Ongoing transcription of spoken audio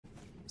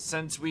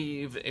Since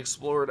we've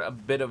explored a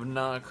bit of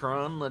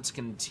Nokron, let's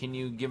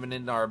continue giving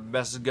it our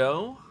best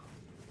go.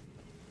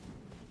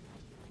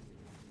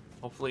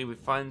 Hopefully we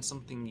find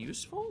something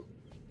useful?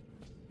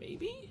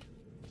 Maybe?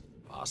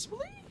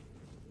 Possibly?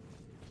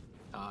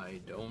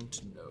 I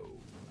don't know.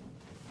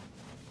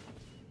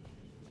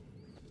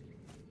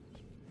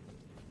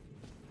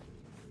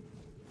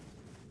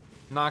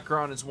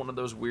 Nokron is one of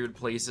those weird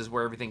places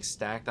where everything's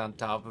stacked on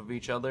top of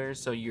each other,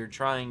 so you're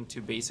trying to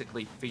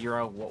basically figure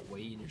out what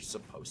way you're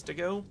supposed to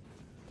go.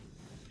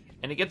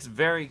 And it gets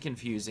very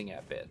confusing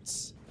at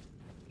bits.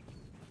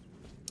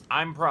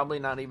 I'm probably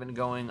not even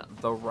going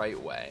the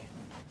right way.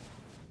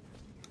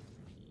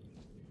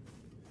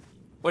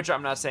 Which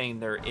I'm not saying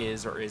there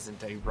is or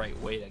isn't a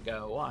right way to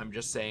go. I'm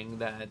just saying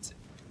that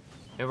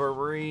if we're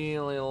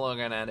really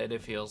looking at it,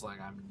 it feels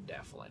like I'm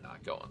definitely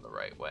not going the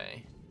right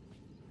way.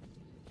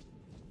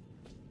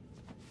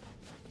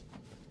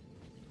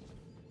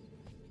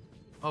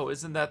 Oh,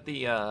 isn't that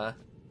the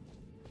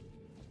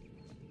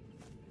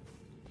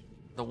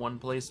one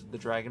place with the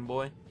Dragon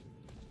Boy?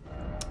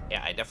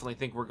 Yeah, I definitely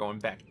think we're going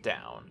back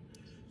down.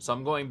 So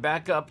I'm going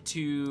back up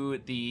to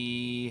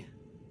the...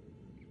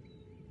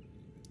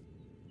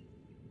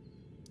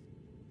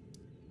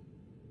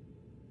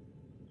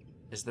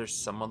 Is there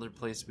some other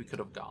place we could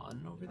have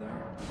gone over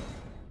there?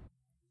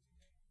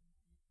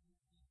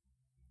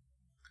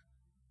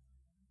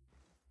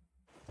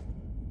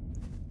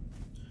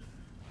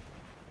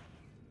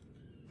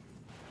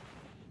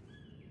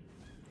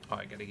 Oh,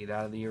 I gotta get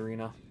out of the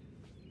arena.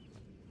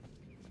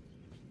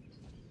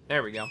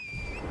 There we go.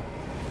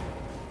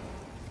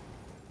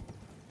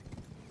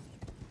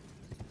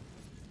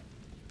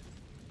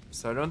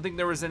 So I don't think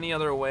there was any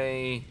other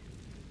way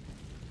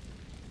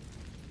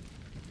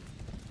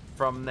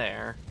from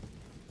there.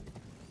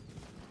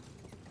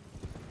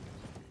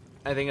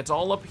 I think it's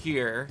all up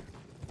here.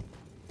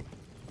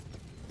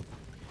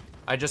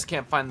 I just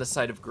can't find the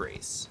site of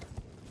grace.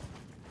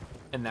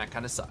 And that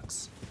kind of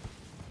sucks.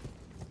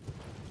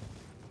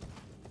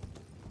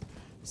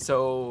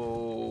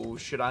 So,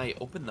 should I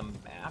open the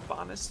map,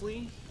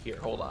 honestly? Here,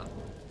 hold on.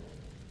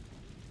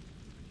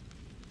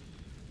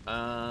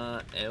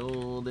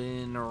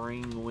 Elden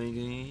Ring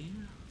Wiggy.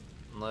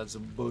 Let's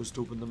bust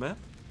open the map.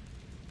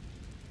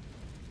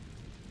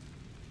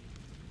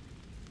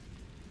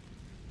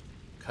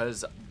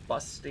 Because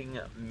busting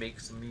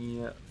makes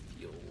me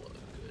feel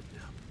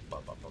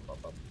good.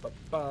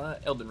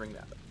 Elden Ring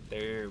map.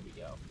 There we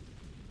go.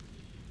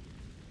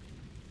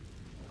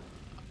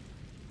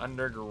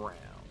 Underground.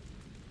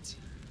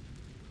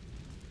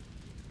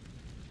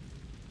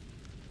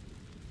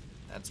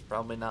 That's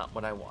probably not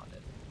what I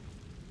wanted.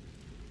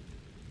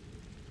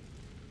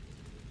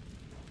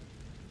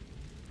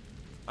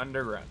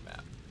 Underground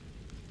map.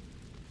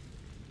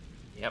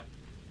 Yep.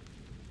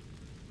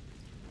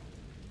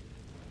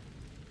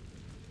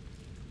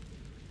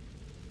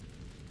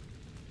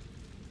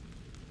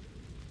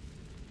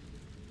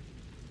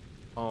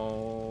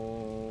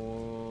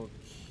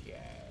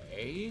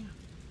 Okay.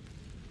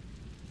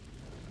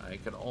 I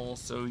could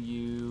also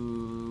use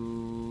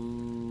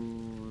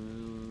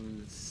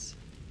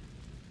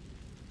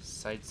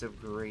Sites of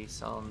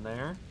Grace on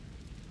there.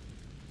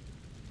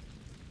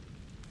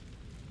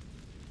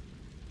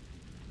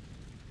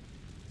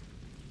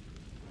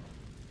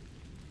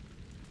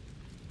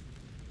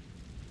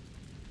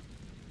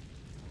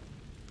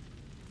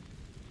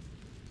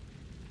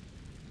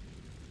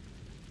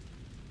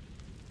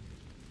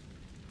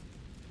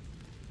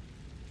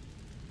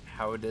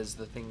 How does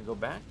the thing go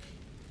back?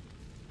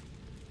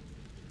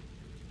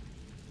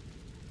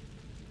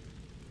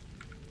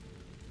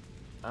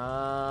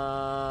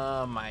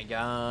 Oh my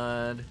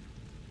god.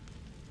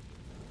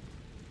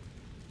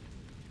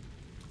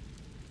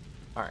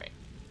 Alright.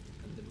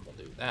 And then we'll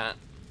do that.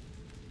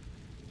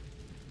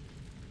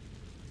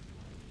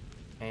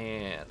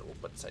 And we'll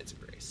put Sites of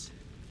Grace.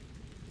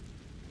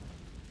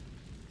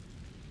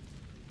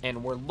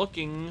 And we're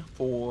looking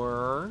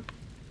for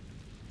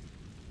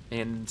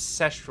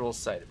Ancestral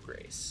Site of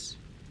Grace,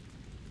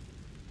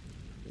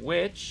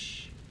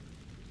 which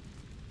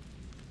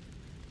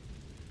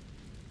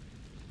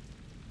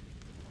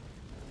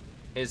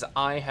is,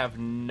 I have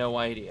no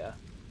idea.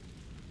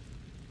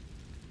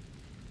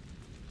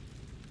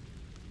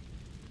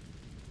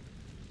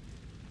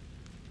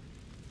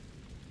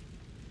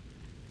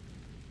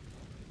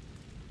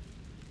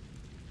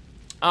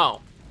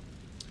 Oh,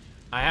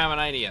 I have an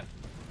idea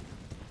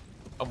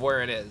of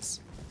where it is.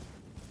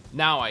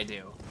 Now I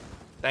do.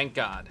 Thank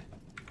God.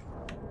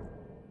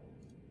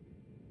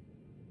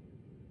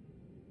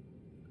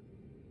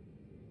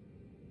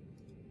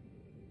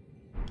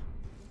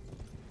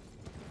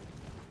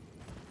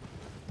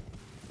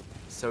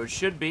 So it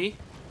should be.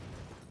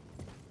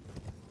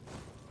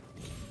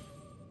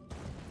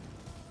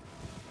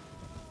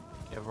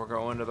 If we're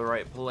going to the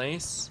right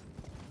place.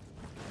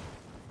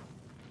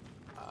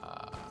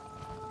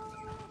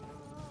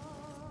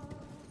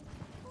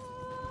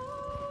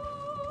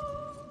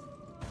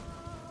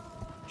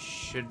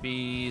 Should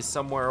be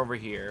somewhere over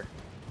here.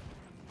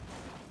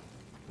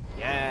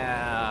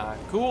 Yeah,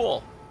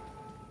 cool.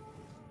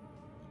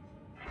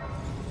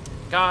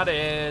 Got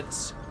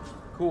it.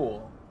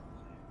 Cool.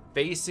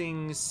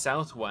 Facing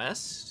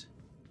southwest.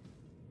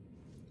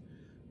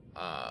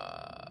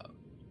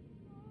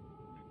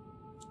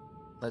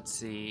 Let's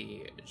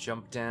see.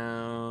 Jump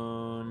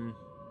down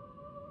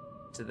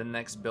to the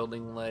next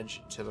building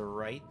ledge to the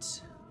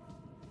right.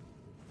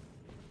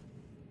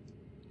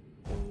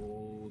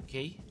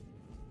 Okay.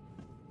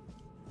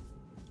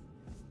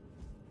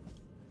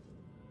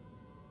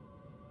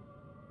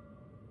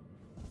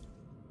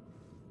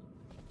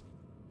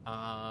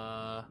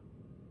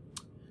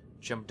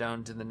 Jump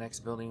down to the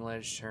next building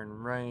ledge, turn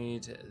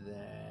right,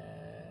 then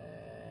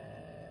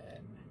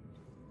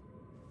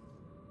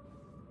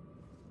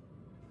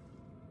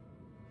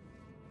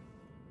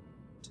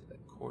to the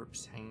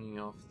corpse hanging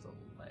off the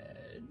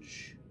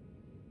ledge.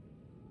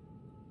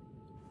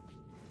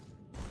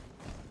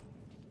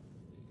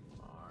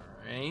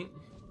 Alright.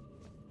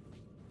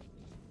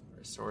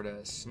 We're sort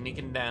of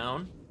sneaking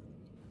down.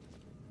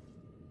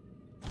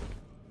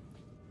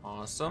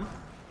 Awesome.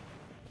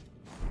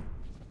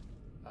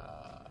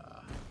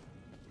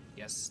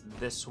 Yes,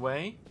 this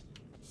way.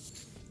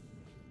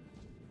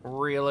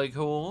 Really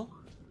cool.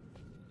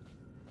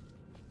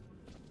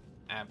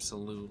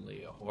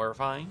 Absolutely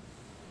horrifying.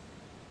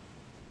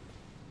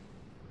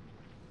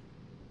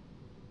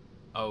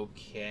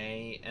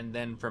 Okay, and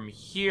then from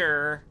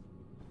here,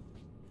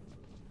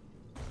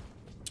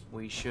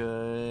 we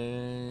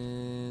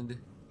should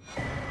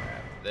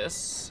grab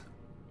this.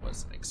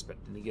 Wasn't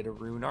expecting to get a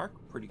rune arc.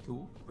 Pretty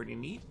cool, pretty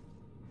neat.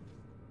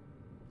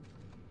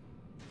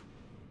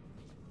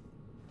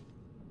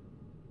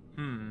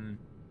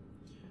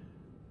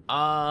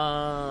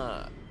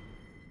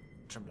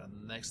 Jump down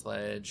the next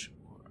ledge.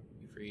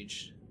 We've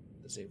reached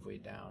the safe way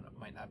down. It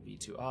might not be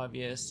too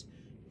obvious.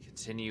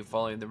 Continue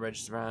following the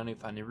ledge surrounding,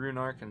 find a rune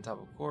arc on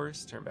top of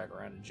course. Turn back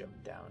around and jump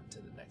down to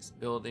the next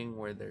building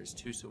where there's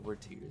 2 silver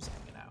tears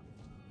hanging out.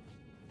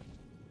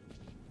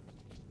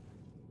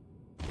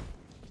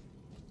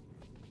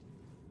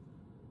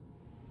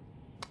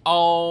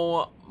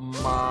 Oh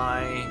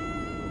my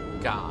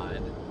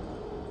god.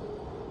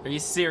 Are you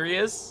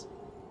serious?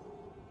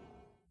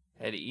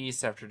 Head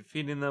east after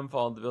defeating them,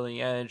 follow the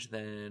building edge,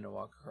 then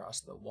walk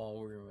across the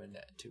wall ruin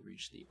to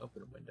reach the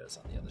open windows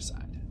on the other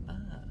side.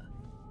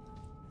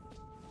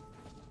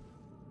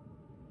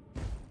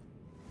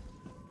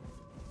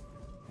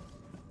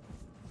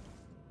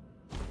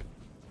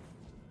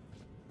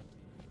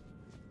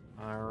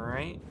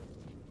 Alright.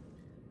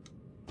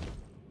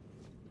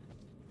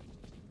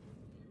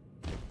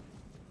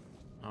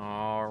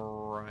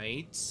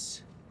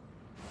 Alright.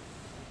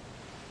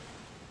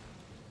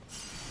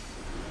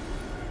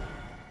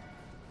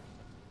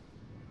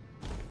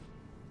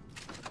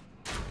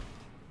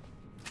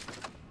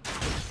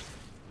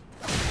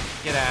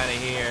 Get out of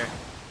here.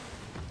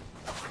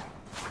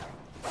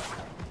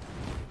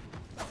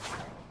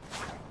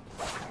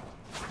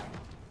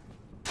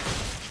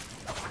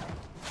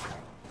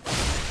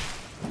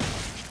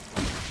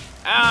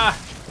 Ah!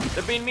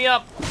 They're beating me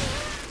up.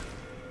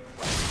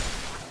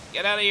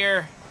 Get out of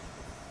here.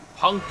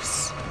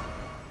 Punks.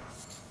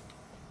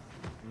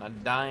 I'm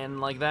not dying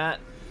like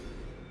that.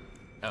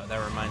 Oh,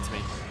 that reminds me.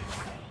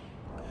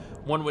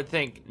 One would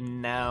think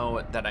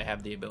now that I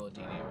have the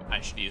ability to,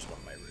 I should use one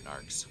of my rune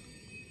arcs.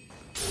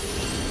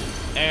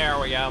 There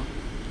we go.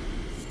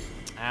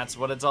 That's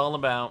what it's all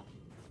about.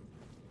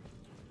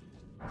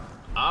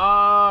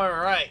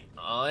 Alright,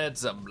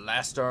 let's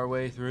blast our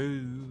way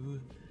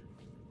through.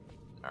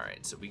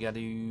 Alright, so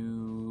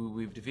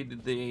we've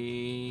defeated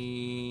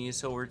the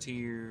silver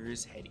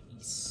tears, head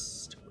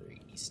east. We're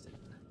easting.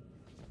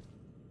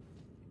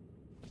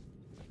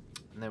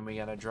 And then we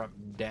gotta drop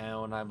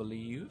down, I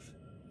believe.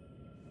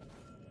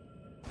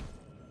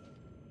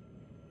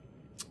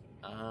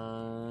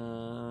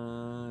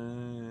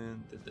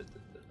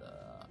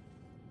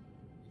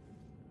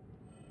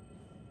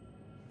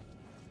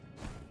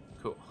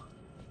 Cool.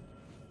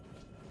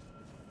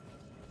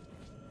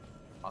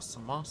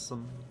 Awesome,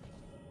 awesome.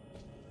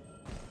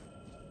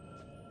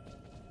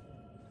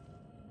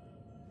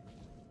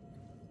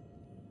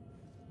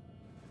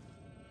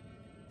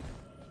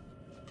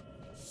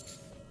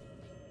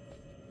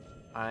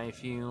 I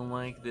feel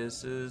like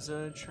this is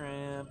a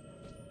trap.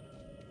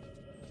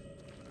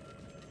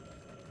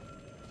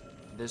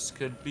 This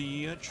could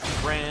be a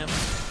trap.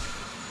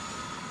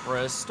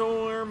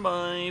 Restore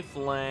my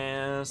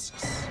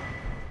flasks.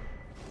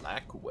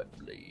 Black wet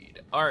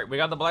blade. Alright, we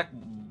got the black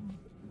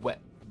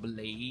wet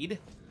blade.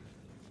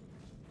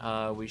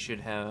 We should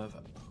have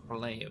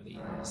plenty of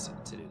these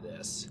to do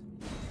this.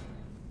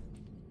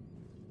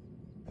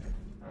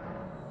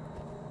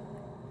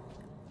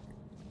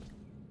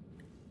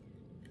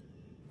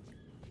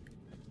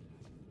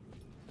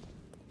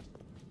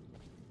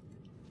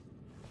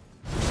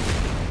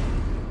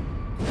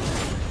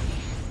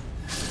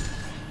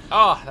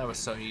 Oh, that was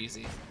so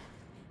easy.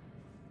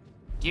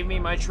 Give me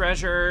my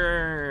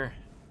treasure.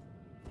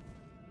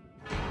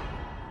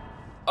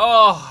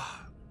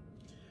 Oh.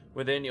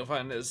 Within, you'll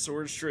find a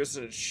sword stress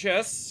in a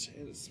chest.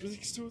 And it's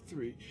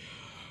 603.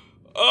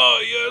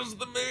 Oh, yes,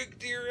 the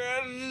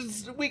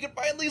Mugdir. We can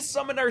finally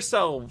summon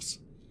ourselves.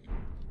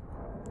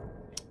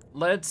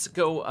 Let's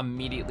go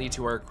immediately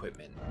to our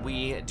equipment.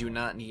 We do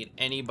not need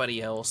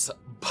anybody else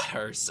but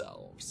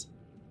ourselves.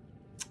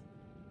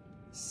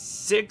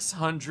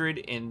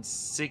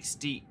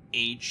 660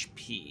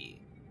 HP.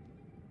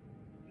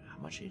 How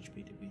much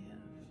HP do we have?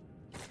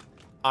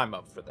 I'm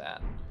up for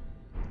that.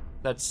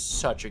 That's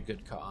such a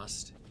good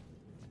cost.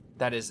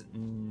 That is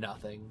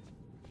nothing.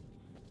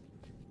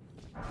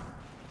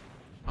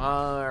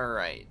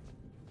 Alright.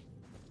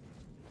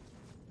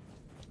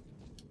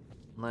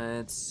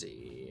 Let's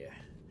see.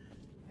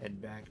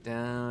 Head back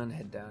down,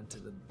 head down to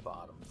the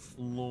bottom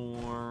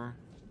floor.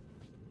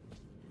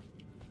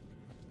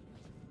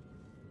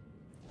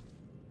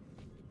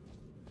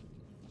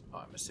 Oh,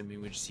 I'm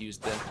assuming we just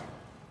used the...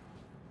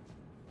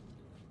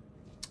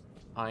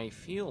 I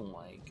feel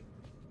like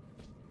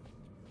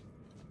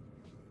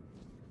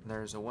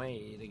there's a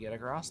way to get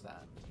across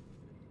that.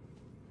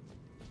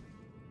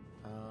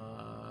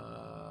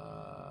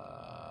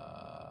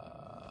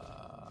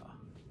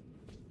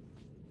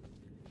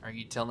 Are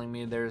you telling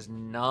me there's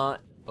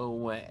not a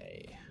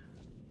way?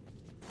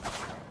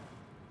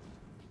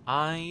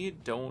 I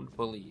don't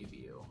believe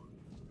you.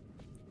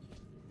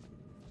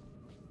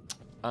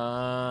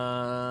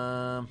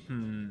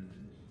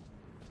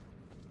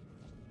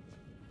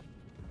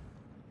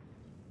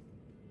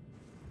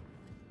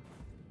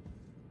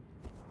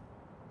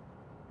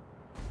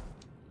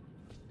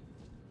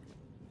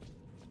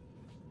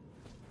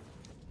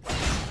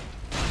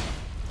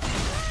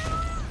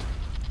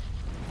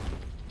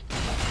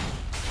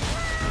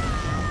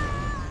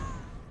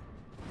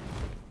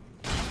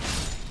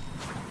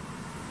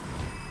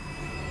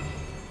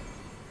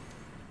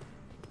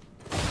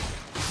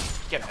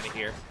 Get out of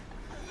here.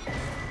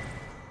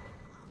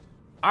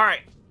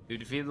 Alright. You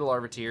defeated the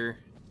larva tier.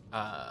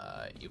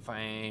 You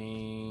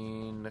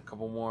find a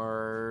couple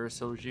more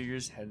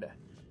soldiers. Head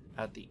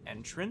at the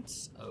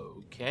entrance.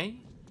 Okay.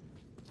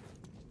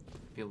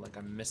 Feel like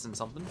I'm missing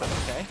something, but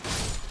okay.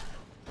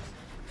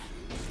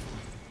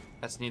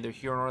 That's neither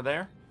here nor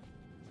there.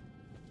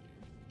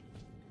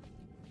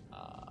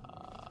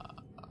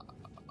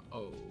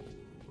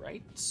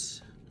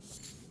 Alright.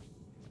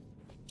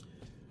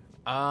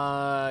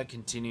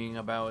 Continuing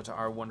about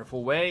our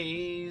wonderful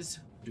ways.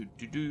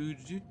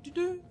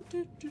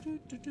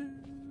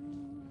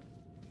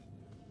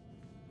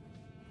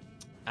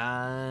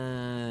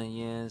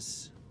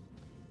 Yes.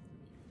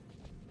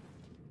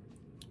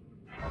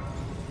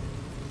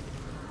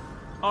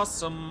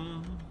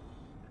 Awesome.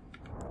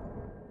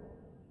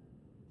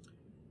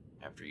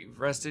 After you've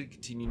rested,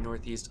 continue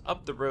northeast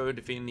up the road,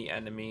 defeating the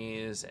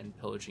enemies and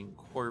pillaging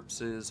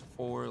corpses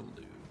for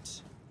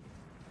loot.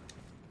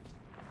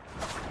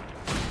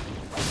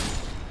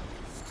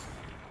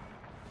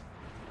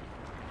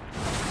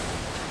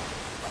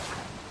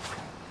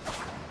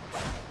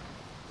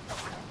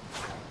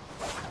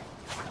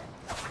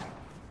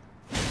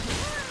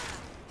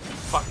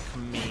 Fuck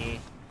me.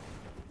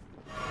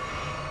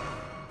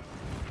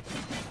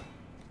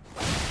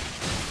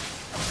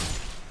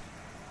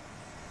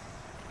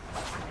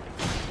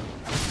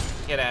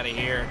 Get out of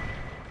here.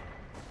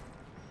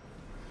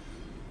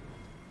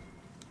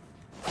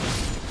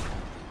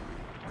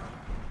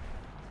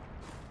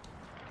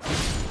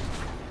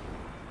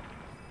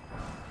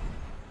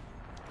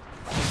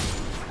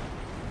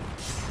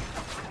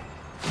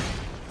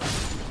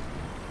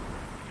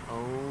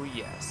 Oh,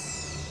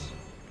 yes.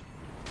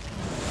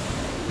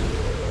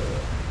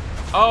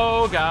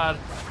 Oh, God.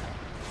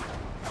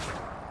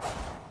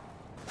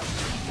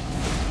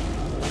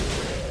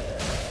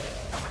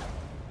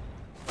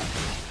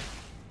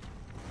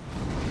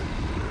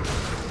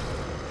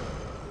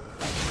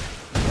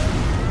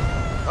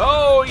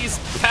 Oh, he's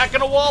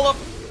packing a wallop.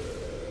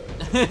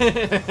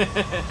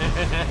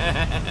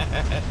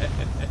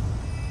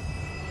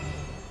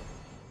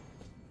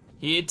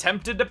 He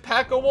attempted to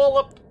pack a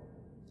wallop.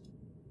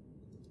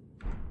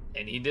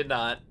 And he did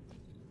not.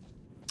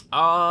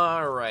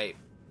 Alright.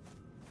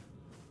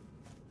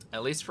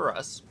 At least for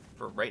us.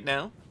 For right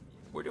now,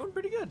 we're doing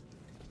pretty good.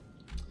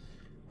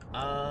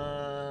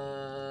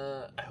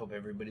 I hope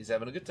everybody's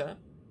having a good time.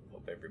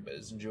 Hope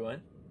everybody's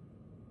enjoying.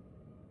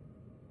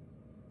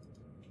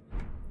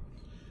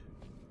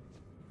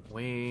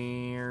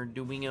 Where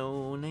do we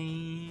go now?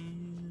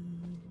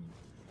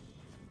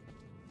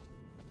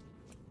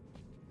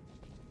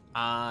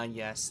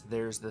 Yes,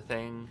 there's the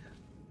thing.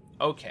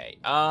 Okay,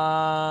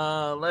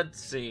 let's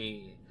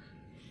see.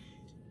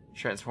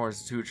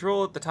 Transforms into a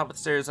troll at the top of the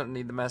stairs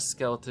underneath the masked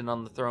skeleton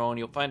on the throne.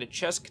 You'll find a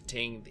chest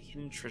containing the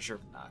hidden treasure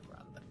of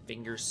Nokron, the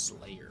Finger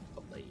Slayer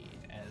blade,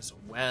 as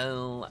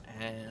well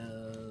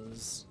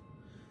as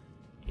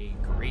a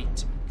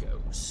great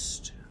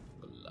ghost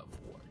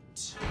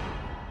Lovewort.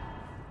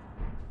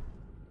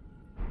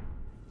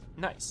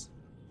 Nice.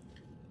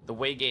 The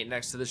waygate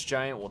next to this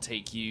giant will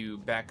take you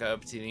back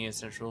up to the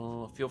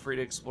central. Feel free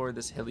to explore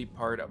this hilly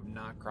part of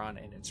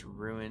Nokron and its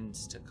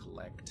ruins to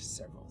collect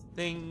several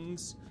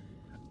things.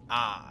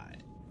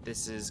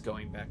 This is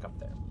going back up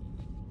there.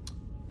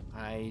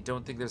 I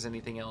don't think there's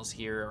anything else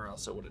here, or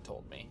else it would have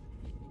told me.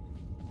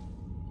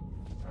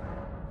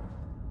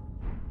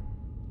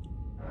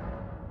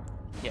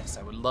 Yes,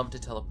 I would love to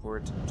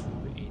teleport to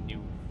a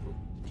new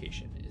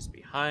location. It is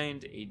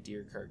behind a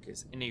deer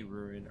carcass in a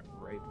ruin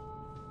right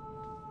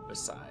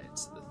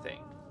besides the thing.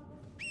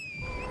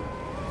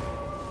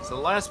 So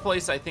the last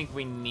place I think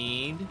we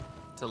need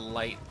to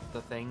light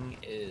the thing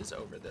is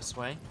over this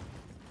way.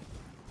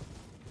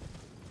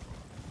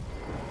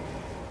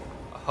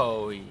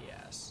 Oh,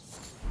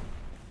 yes.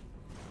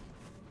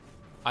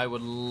 I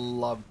would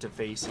love to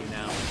face you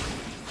now.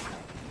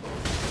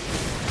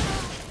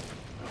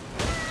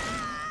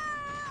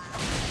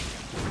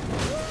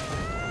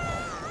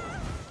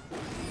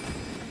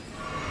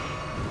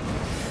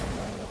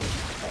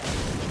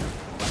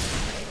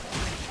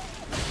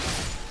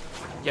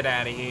 Get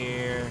out of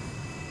here.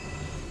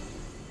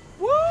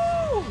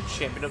 Woo!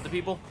 Champion of the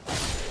people.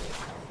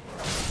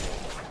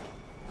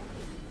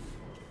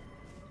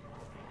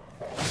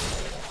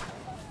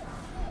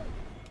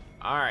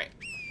 Alright.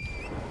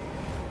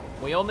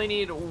 We only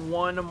need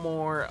one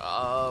more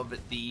of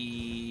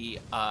the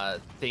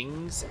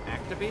things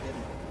activated.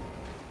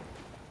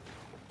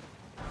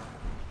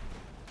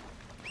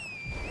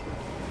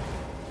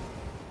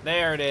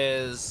 There it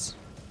is.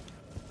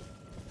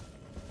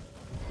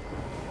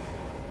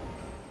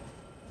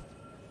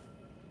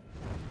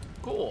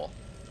 Cool.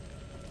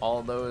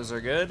 All those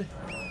are good.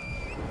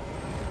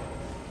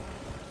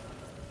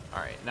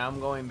 Alright, now I'm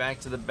going back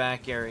to the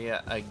back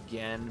area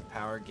again.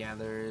 Power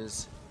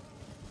gathers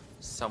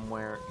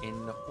somewhere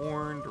in the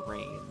Horned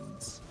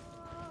Rains.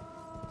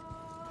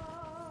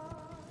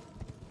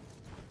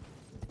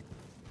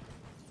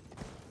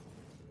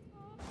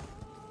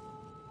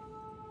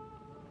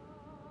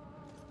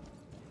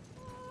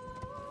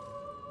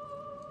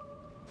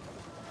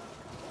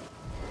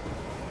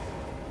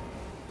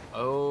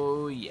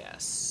 Oh,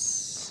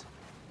 yes.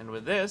 And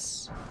with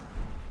this,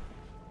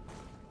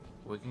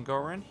 we can go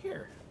around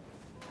here.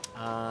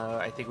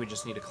 I think we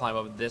just need to climb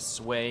up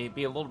this way.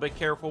 Be a little bit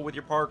careful with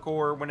your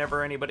parkour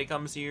whenever anybody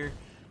comes here,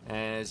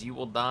 as you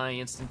will die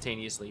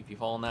instantaneously if you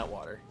fall in that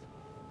water.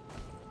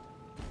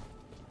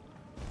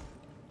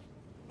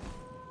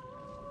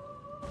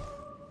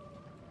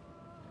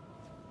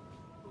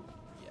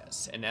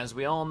 Yes, and as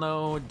we all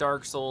know,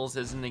 Dark Souls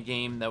isn't a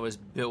game that was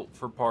built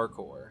for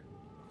parkour.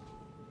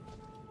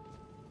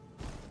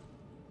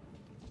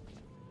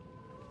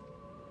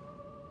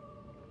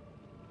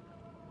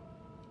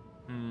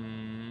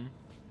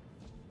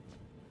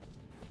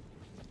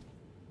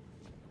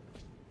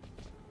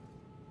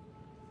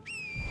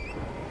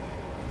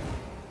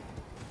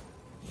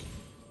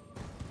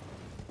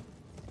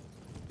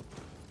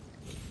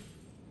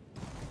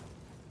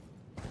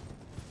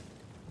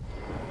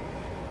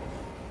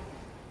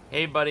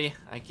 Hey, buddy,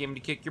 I came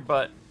to kick your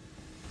butt.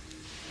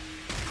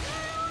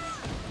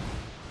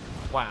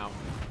 Wow.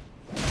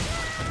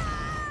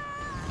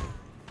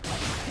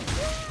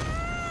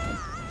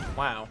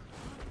 Wow.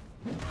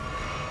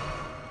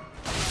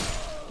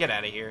 Get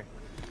out of here.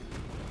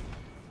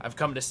 I've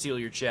come to steal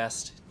your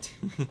chest.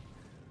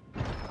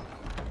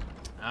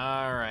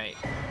 Alright.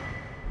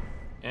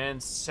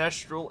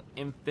 Ancestral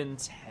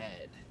Infant's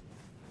Head.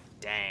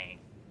 Dang.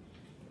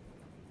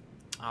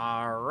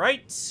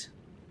 Alright.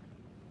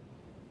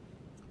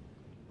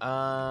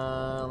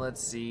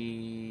 Let's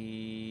see.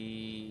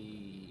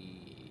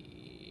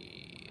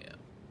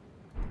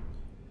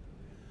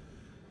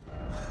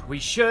 We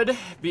should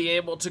be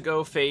able to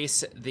go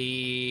face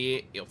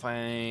the... You'll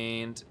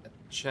find a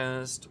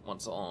chest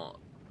once all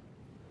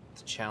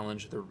to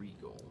challenge the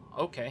Regal.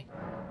 Okay.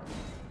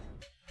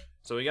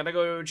 So we gotta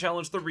go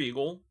challenge the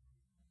Regal.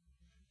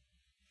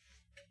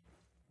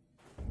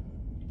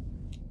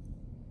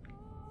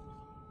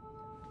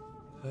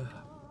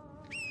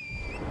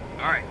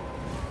 Alright.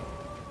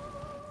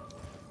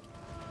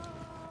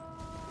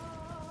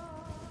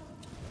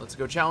 Let's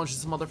go challenge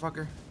this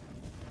motherfucker.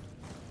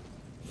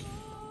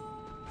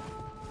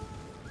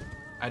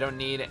 I don't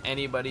need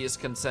anybody's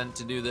consent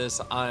to do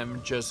this.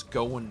 I'm just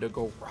going to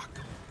go rock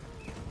him.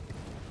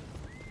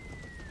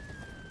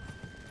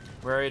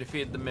 We already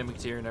defeated the Mimic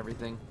Tier and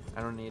everything.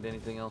 I don't need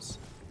anything else.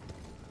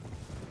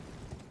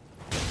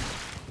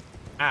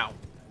 Ow.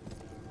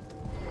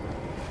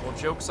 Well,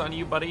 joke's on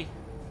you, buddy.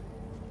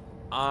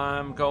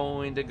 I'm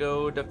going to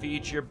go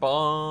defeat your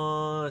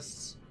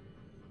boss.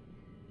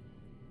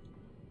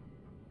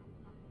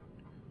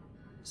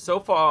 So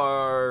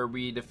far,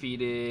 we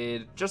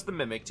defeated just the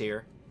Mimic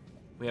Tier.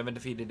 We haven't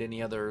defeated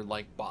any other,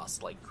 like,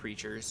 boss-like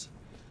creatures.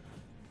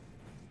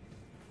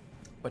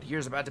 But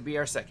here's about to be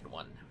our second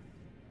one.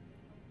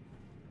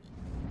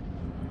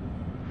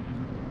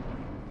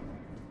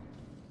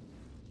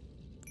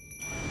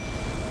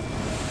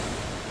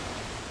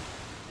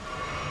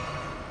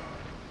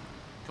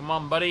 Come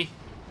on, buddy.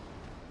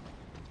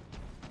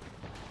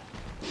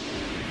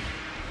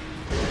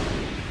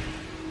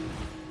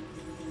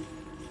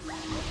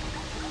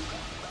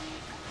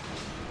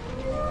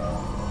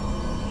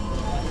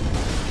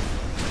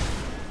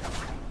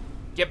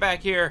 Get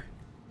back here,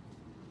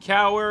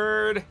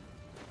 coward.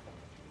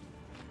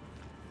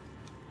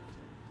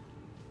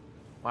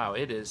 Wow,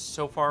 it is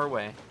so far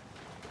away.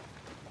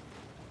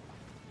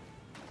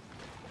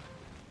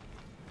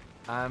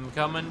 I'm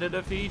coming to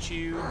defeat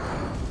you.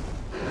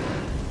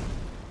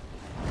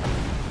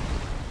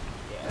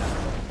 Yeah.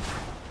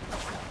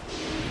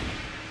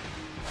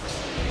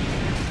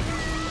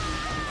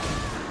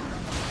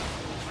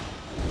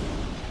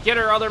 Get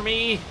her, other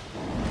me!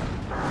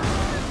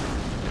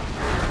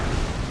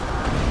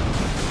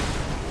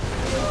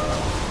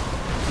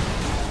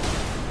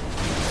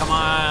 Come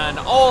on,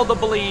 all the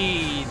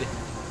bleed!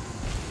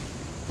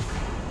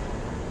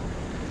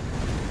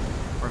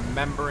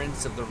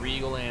 Remembrance of the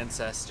regal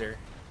ancestor.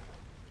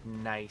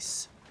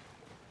 Nice.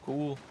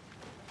 Cool.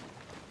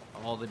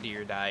 All the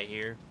deer die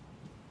here.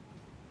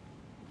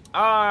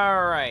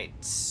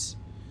 Alright.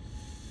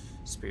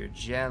 Spirit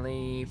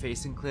jelly,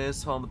 facing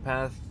cliffs, follow the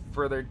path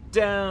further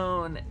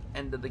down,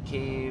 end of the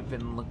cave,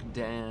 and look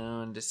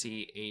down to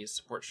see a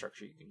support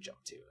structure you can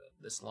jump to.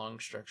 This long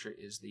structure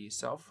is the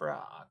Sulfra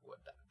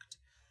Aqueduct.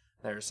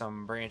 There are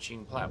some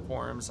branching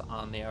platforms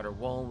on the outer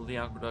wall of the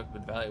aqueduct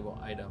with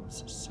valuable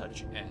items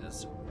such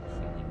as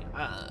Healing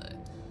Eye.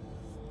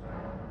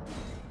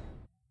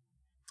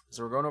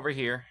 So we're going over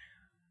here.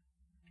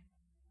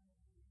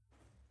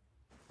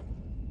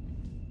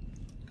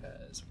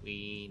 Because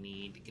we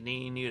need to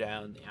continue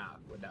down the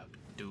aqueduct.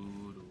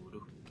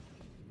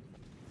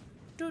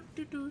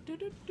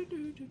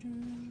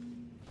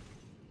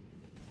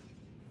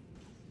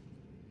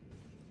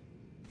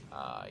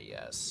 Ah,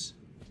 yes.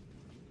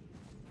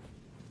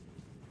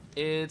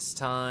 It's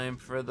time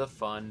for the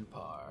fun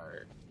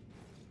part.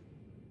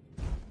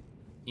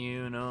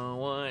 You know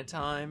what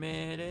time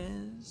it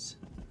is?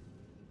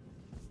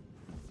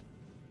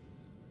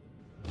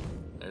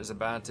 There's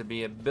about to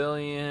be a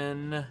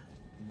billion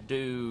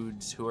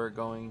dudes who are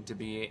going to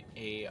be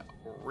a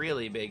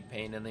really big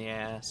pain in the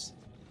ass.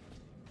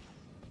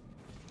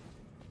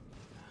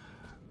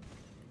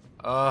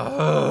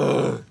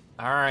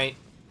 Alright.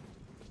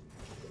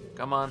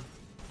 Come on.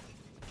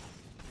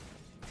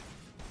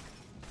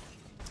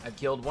 I've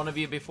killed one of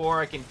you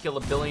before, I can kill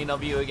a billion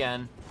of you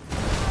again.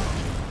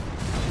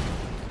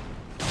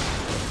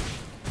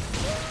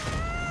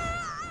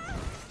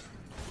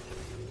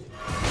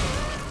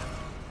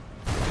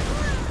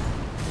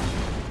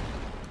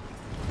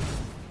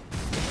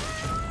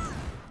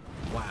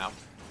 Wow.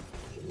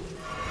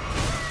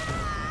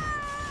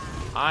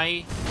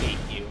 I hate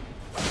you.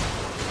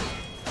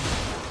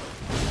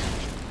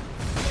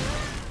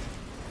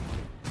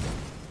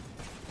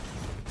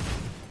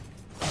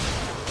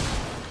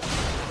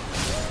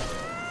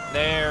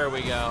 There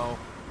we go.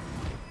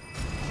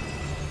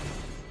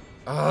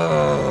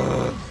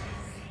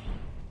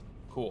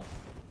 Cool.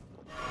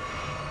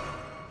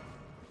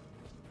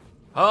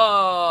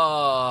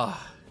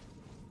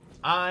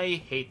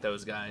 I hate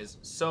those guys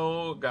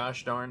so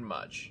gosh darn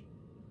much.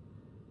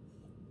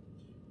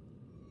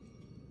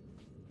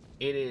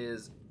 It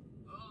is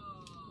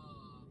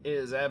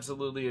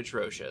absolutely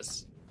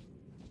atrocious.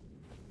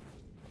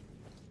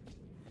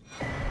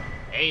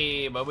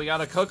 Hey, but we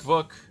got a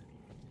cookbook.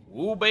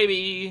 Woo,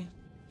 baby!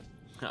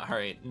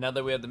 Alright, now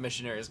that we have the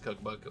Missionary's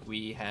Cookbook,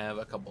 we have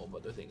a couple of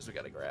other things we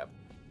gotta grab.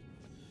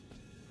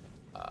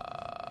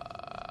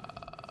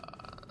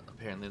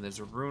 Apparently there's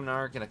a rune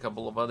arc and a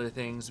couple of other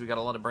things. We got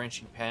a lot of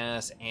branching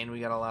paths, and we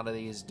got a lot of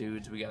these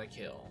dudes we gotta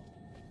kill.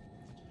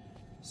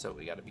 So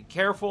we gotta be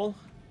careful.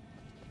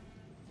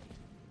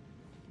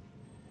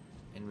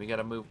 And we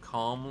gotta move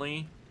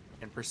calmly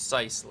and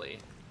precisely.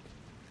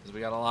 Because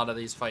we got a lot of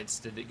these fights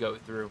to go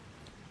through.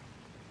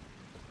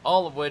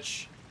 All of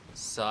which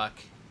suck.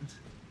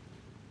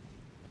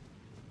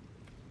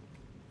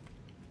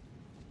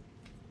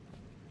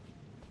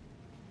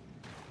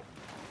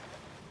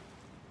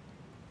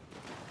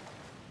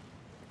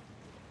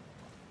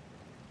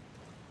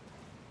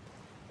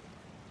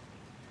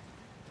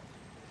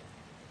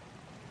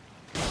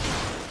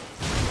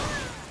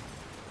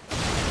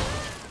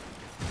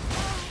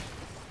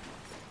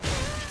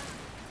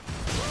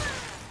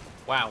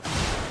 Wow.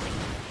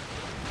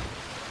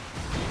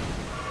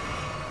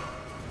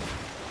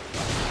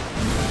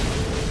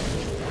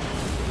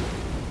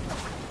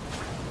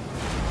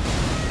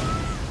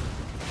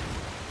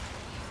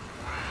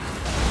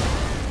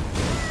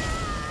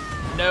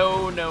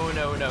 No, no,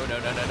 no, no, no, no,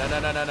 no, no,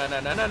 no, no, no, no, no,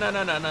 no, no, no,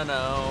 no, no, no,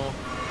 no.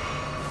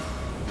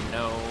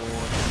 No,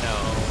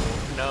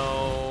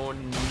 no, no,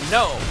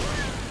 no.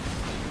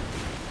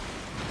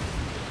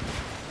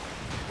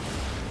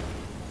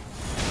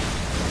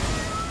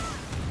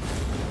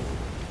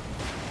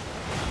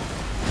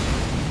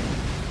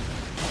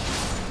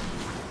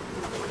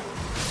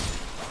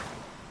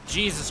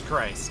 Jesus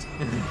Christ.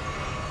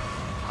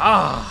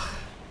 Ah.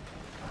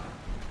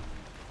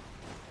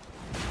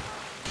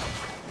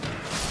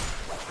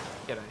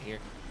 Get out of here.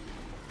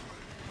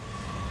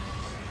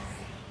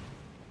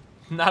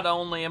 Not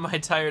only am I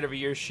tired of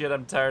your shit,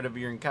 I'm tired of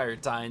your entire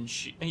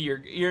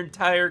your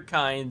entire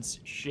kind's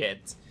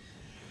shit.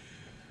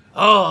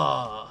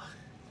 Oh.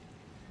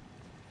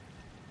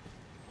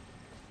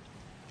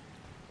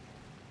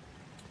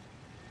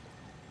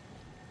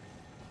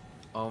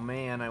 Oh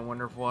man, I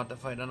wonder if we'll have to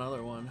fight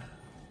another one.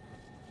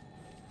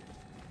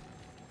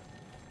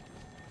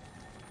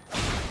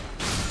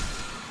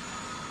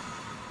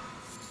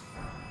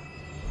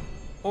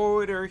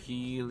 Order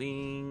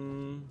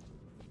healing.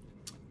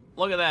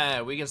 Look at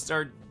that. We can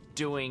start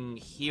doing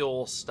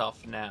heal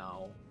stuff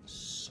now.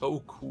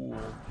 So cool.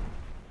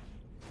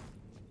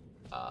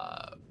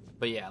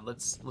 But yeah,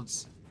 let's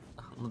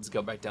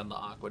go back down the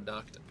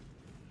aqueduct.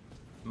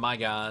 My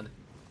god.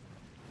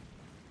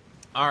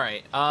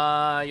 Alright,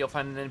 you'll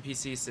find an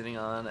NPC sitting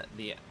on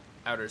the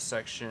outer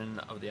section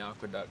of the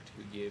aqueduct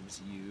who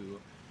gives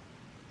you,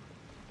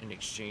 in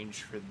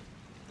exchange for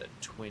the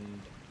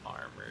twinned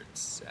armored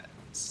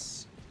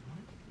sets.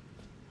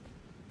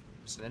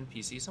 Is an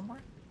NPC somewhere?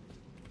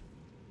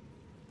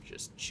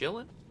 Just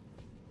chilling?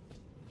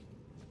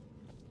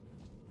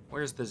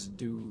 Where's this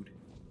dude?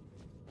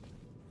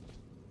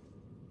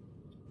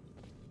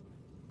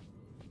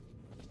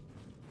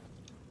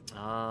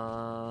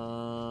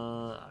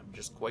 I'm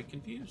just quite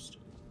confused.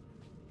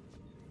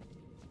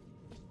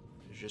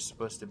 There's just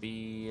supposed to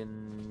be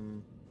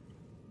an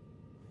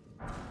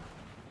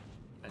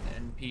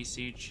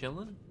NPC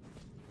chilling?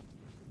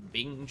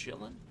 Bing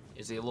chilling?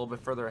 Is he a little bit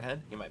further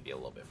ahead? He might be a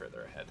little bit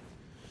further ahead.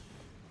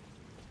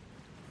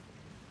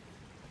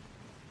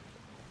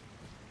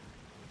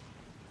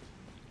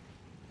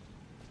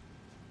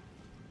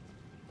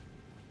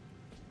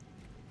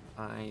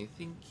 I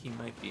think he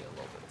might be a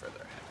little bit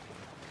further ahead.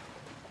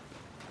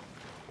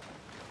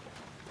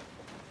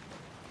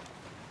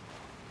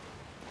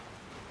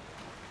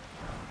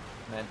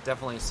 That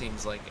definitely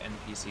seems like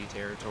NPC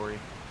territory.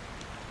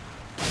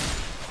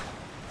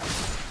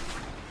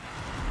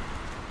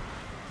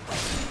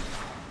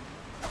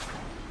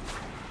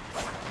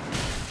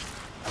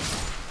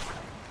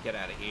 Get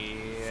out of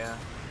here.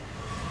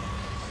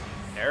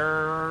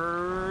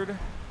 Nerd.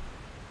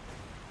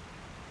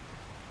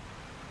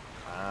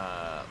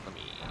 Let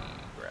me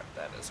grab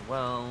that as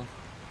well.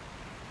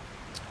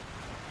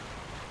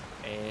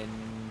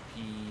 NPC.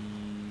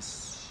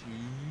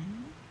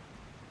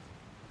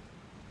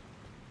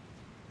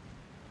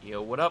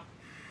 Yo, what up?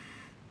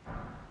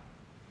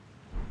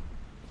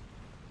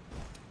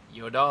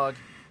 Yo, dog.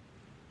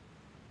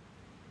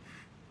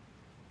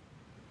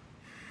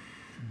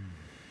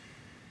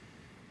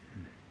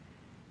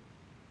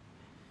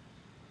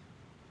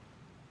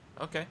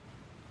 Okay.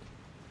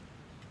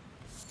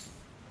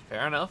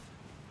 Fair enough.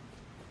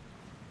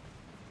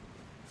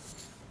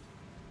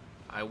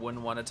 I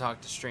wouldn't want to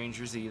talk to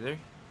strangers either.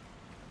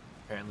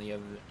 Apparently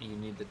you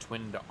need the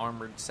twinned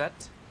armored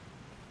set.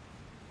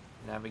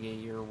 Navigate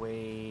your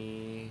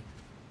way.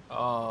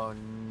 Oh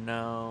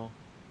no.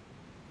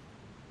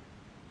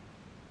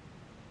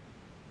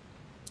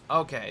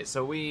 Okay,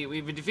 so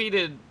we've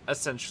defeated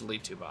essentially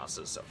 2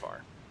 bosses so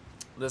far.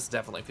 This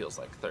definitely feels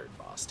like 3rd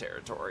boss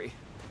territory.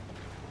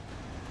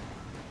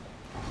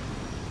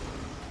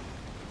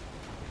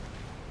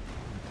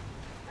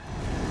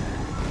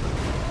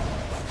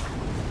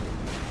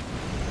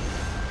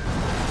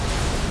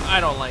 I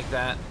don't like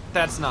that.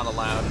 That's not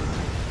allowed.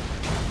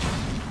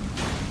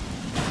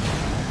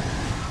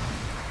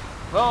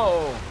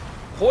 Oh,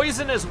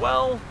 poison as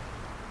well?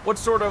 What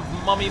sort of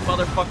mummy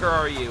motherfucker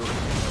are you?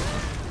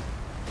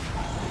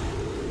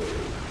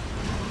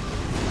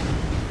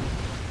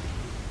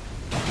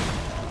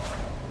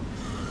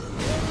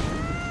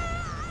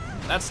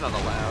 That's not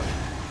allowed.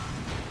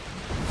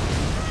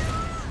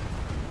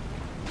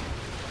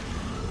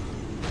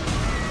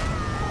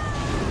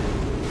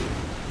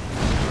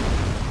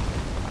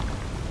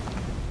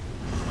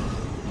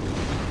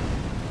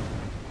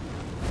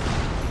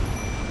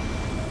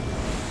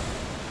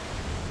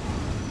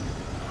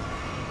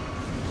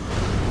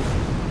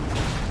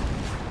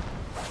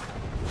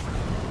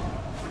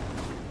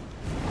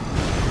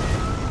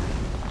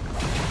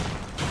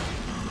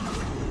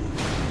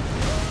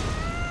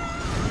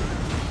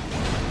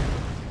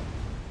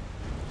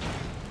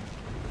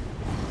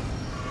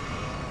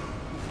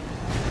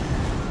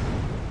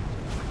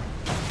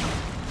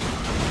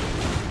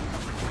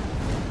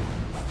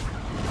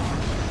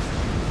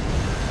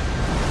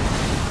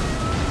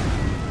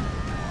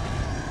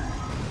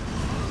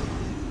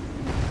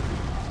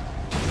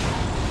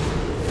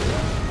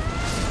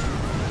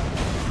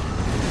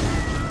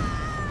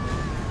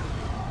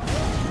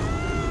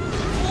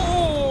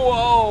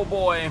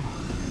 Boy.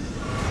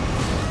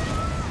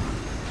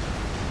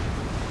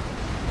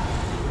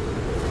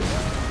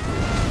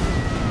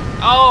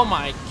 Oh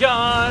my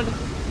god.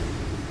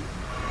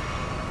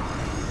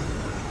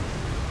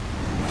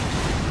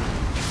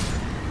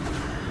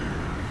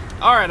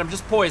 Alright, I'm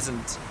just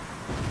poisoned.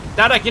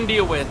 That I can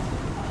deal with.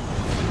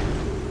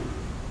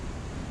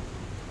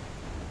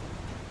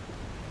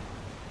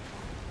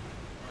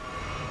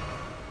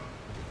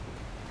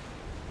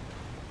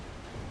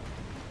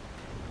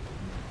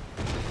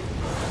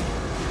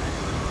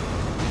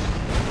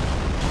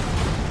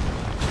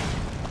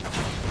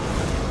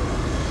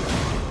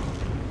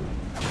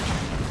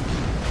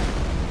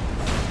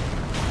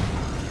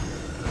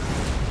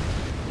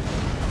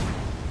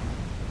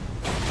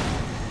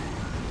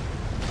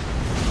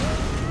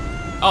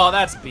 Oh,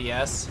 that's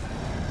BS.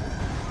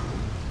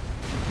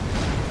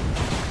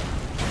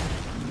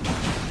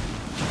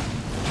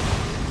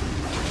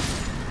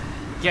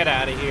 Get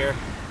out of here.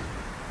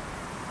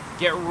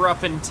 Get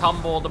rough and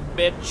tumbled,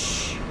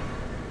 bitch.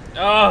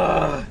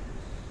 Ugh.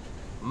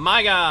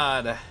 My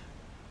god.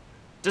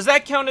 Does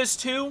that count as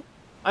 2?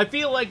 I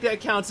feel like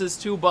that counts as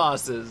 2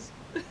 bosses.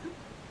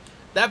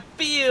 That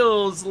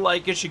feels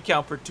like it should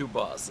count for 2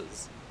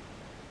 bosses.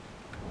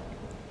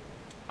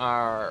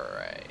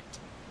 Alright.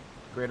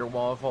 Greater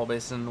Waterfall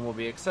Basin will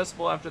be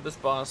accessible after this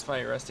boss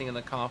fight, resting in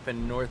the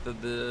coffin north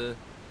of the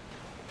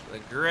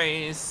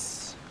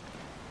Grace.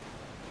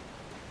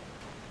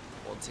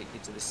 We'll take you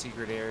to the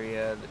secret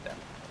area, the depth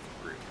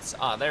of the roots.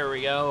 Ah, there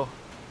we go.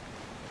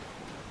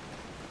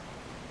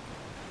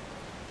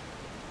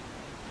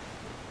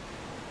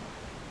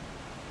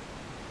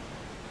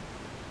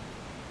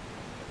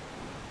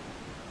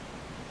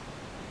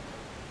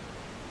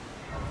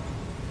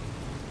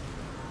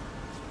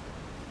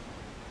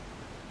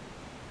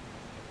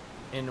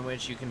 In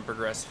which you can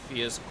progress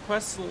Fia's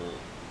quest,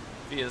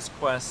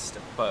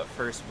 but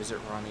first visit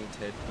Ronnie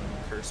to obtain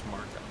the first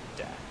mark of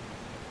death.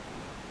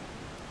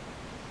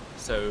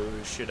 So,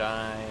 should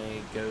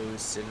I go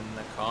sit in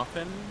the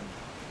coffin?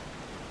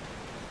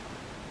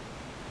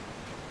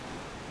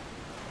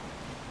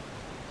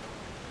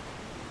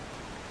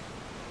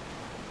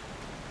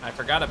 I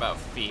forgot about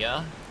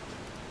Fia.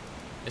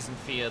 Isn't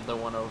Fia the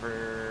one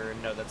over...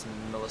 No, that's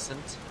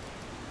Millicent.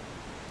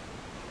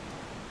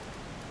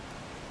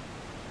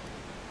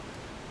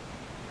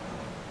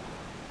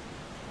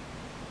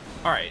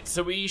 Alright,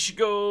 so we should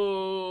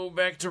go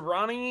back to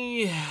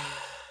Ronnie.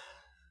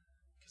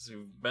 Because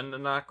we've been to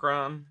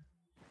Nokron.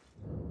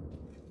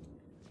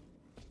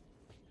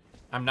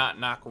 I'm not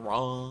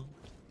Nokron.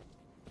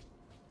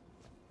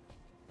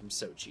 I'm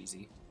so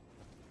cheesy.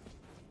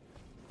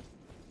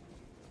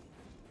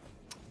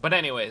 But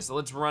anyways,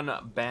 let's run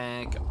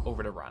back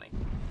over to Ronnie.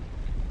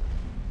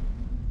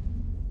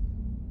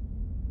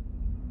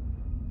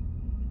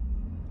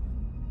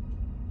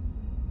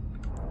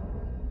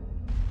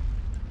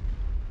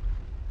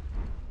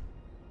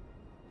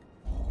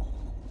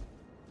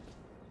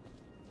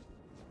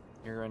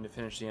 You're going to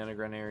finish the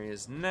underground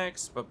areas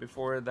next, but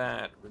before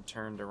that,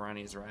 return to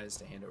Ronnie's Rise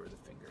to hand over the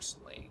finger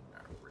slaying,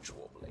 our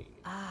ritual blade.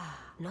 Ah,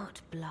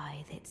 not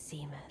blithe it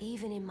seemeth.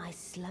 Even in my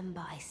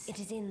slumber it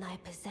is in thy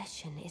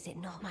possession, is it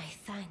not? My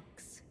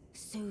thanks.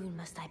 Soon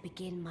must I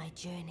begin my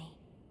journey.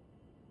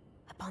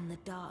 Upon the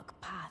dark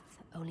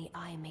path only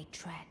I may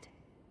tread.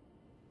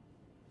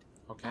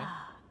 Okay.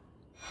 Ah.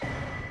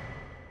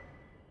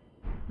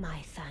 My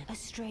thanks. A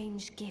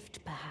strange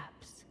gift,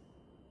 perhaps.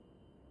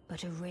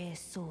 But a rare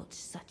sort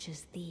such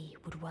as thee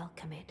would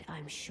welcome it,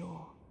 I'm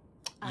sure.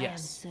 Yes. I am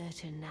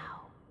certain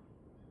now.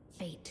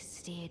 Fate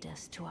steered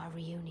us to our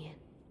reunion.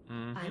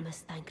 Mm-hmm. I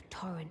must thank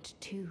Torrent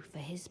too for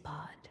his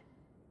part.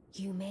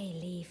 You may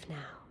leave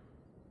now.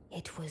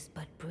 It was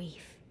but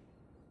brief.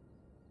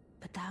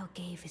 But thou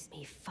gavest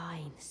me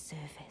fine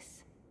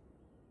service.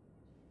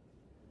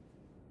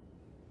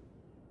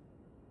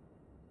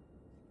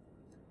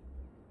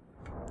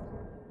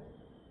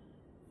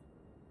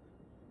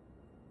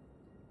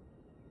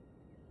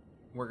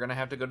 We're gonna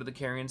have to go to the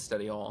Carrion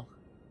Study Hall.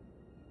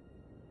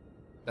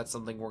 That's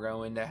something we're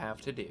going to have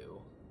to do.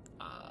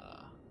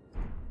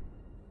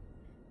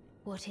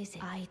 What is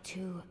it? I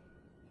too...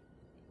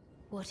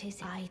 What is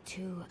it? I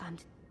too am...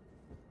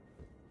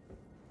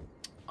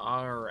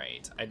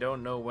 Alright, I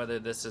don't know whether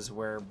this is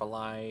where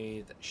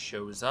Blythe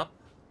shows up.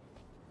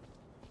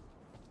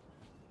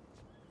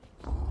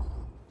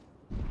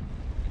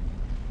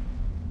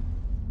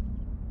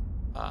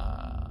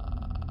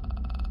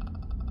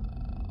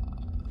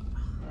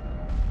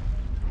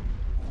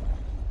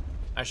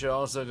 I should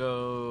also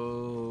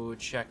go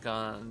check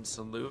on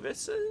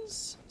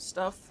Saluvis's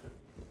stuff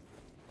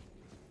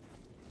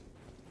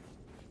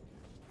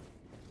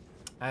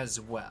as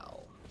well.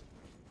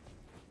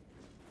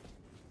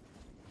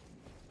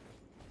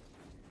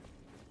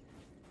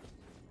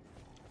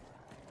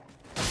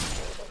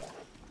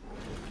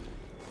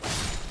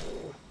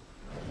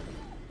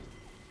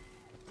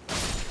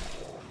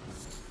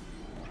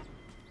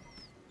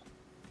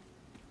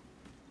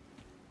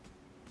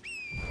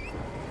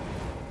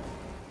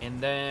 And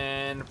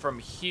then from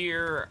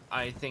here,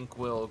 I think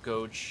we'll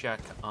go check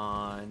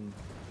on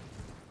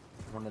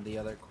one of the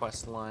other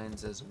quest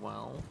lines as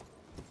well.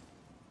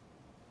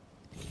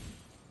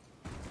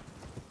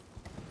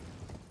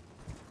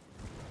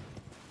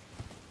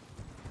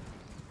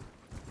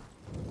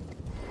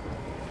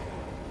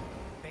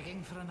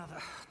 Begging for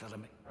another.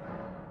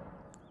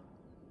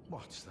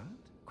 What's that?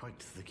 Quite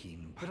the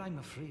keen. But I'm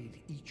afraid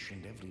each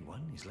and every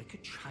one is like a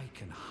child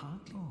can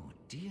hardly. Oh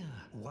dear.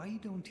 Why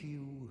don't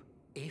you...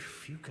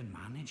 If you can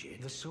manage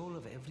it, the soul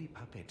of every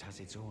puppet has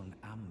its own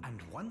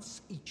and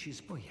once each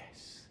is... Oh,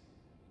 yes.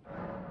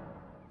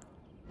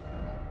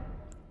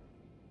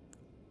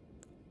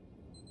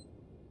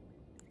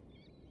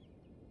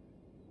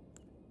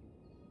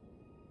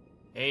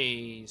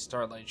 Hey,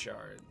 Starlight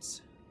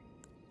Shards.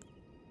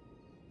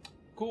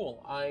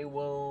 Cool, I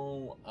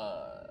will,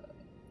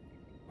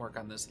 work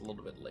on this a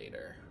little bit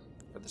later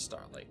for the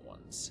Starlight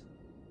ones.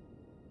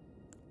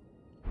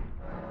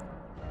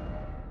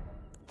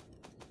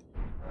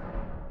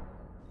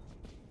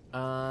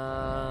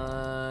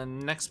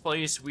 Next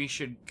place we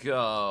should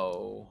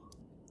go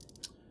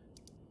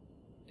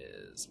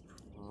is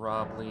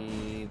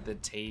probably the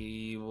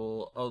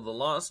table of the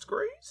Lost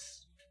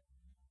Grace?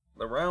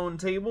 The round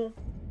table?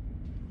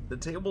 The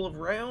table of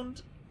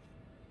round?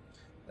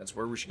 That's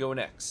where we should go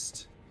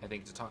next, I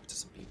think, to talk to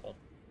some people.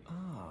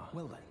 Ah,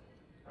 well then.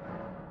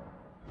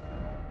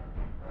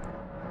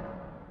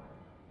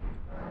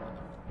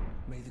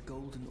 May the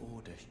Golden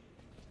Order...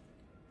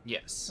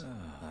 Yes.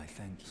 Ah, I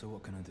thank you. So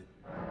what can I do?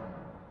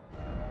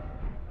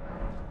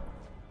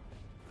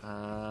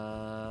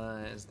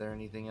 Is there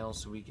anything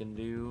else we can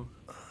do?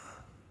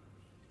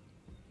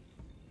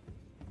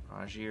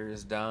 Rajir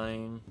is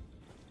dying.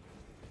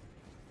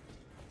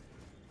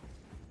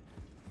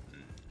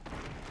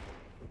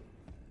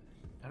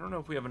 I don't know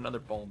if we have another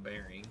ball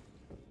bearing.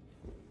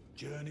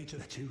 Journey to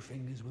the Two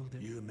Fingers will do.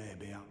 You may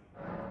be out.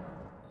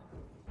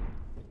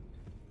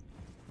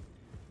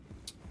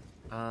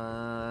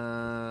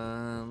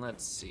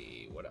 Let's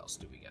see. What else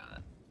do we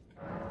got?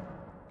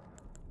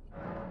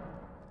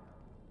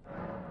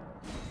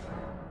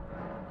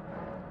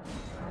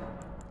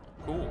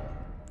 Cool.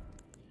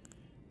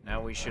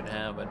 Now we should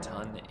have a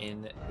ton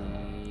in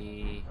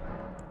the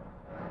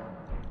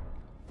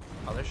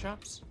other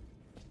shops.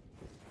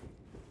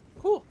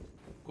 Cool.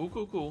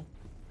 Cool.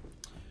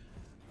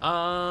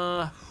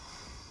 I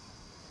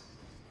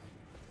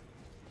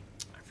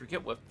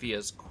forget what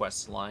Fia's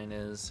quest line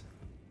is.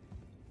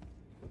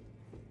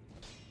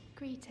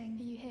 Greeting,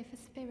 are you here for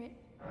spirit?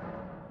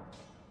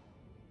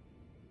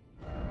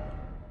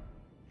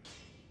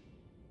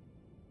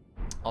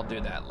 I'll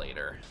do that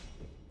later.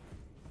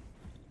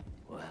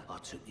 Well, I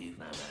took you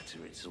no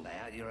matter, it's all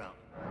out, you're up.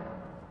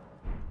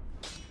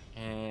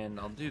 And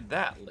I'll do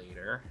that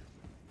later.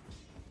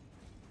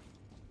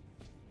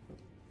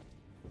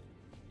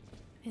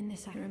 In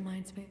this act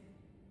reminds me.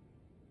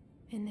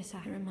 In this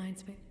act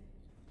reminds me.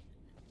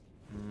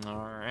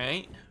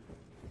 Alright.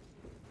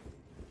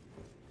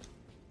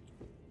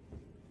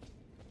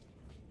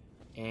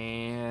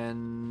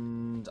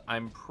 And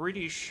I'm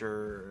pretty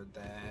sure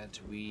that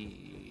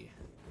we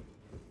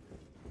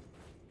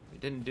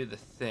didn't do the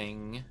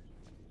thing.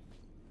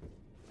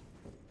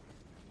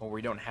 Or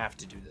we don't have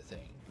to do the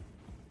thing.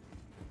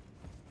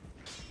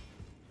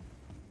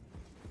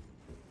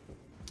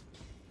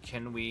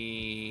 Can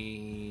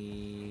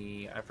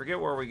we... I forget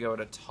where we go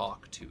to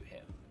talk to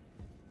him.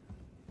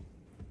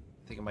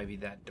 I think it might be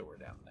that door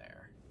down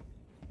there.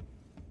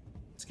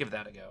 Let's give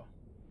that a go.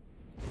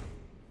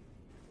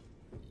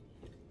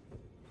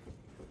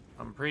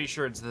 I'm pretty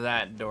sure it's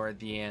that door at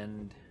the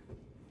end.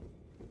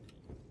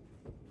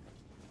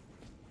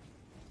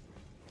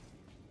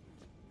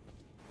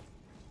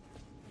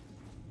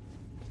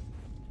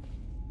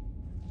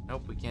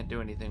 Nope, we can't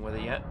do anything with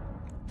it yet.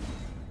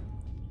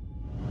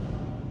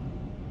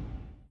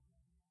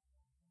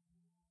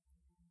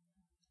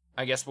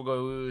 I guess we'll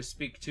go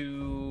speak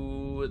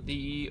to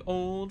the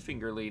old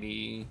finger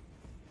lady,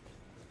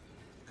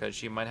 because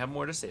she might have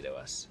more to say to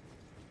us.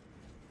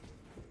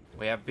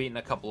 We have beaten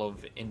a couple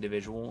of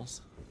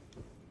individuals.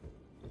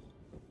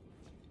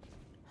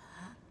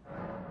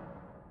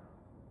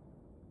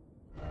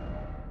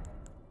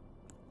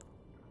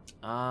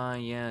 Ah,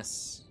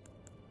 yes.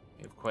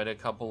 We have quite a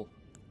couple.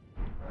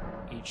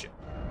 Each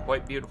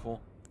quite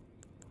beautiful.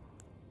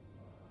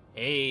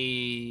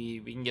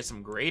 Hey, we can get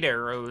some great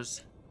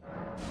arrows.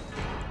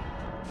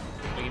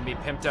 We can be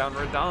pimped out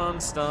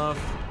Radon stuff.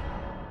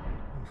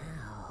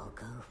 Now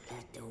go for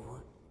that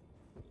door.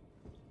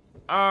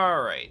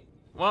 Alright.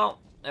 Well,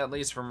 at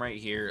least from right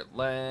here,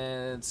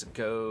 let's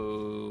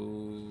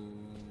go.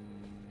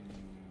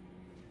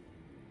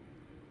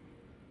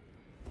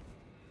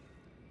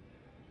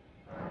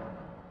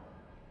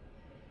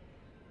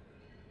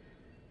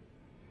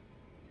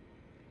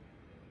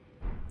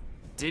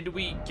 Did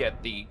we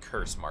get the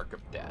curse mark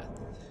of death?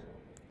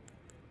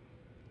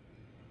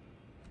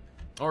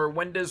 Or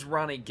when does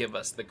Ronnie give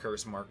us the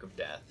curse mark of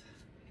death?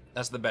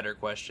 That's the better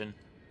question.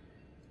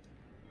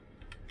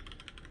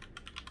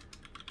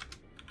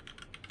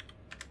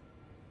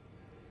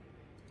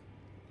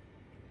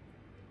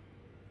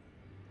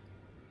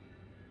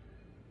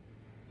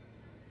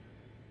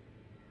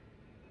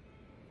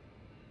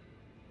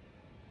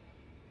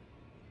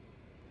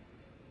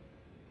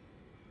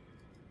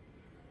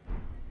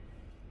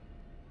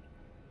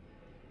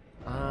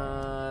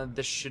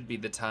 This should be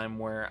the time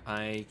where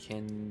I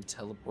can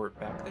teleport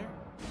back there.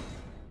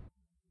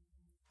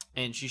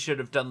 And she should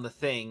have done the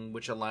thing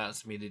which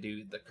allows me to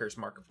do the curse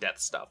mark of death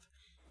stuff.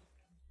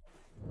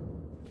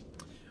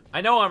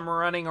 I know I'm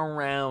running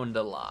around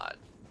a lot,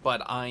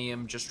 but I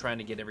am just trying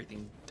to get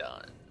everything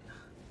done.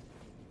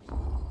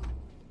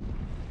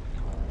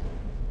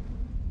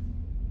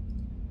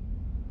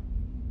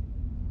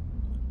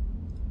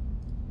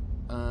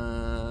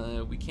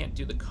 We can't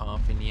do the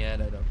coffin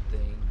yet, I don't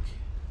think.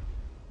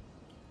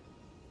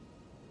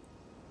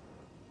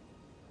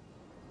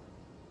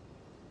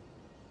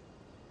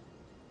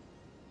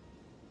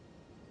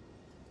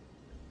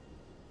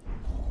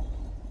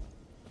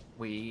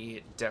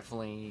 we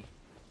definitely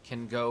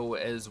can go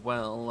as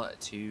well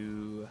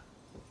to...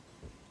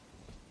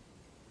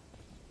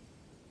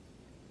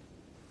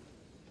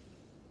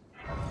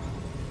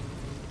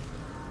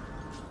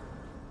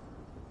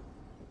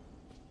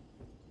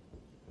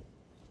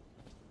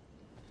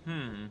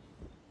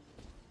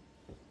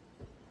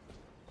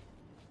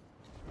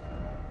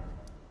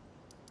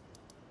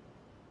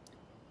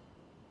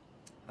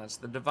 That's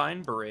the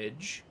Divine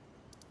Bridge.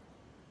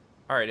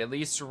 Alright, at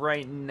least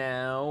right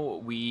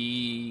now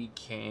we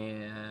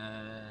can...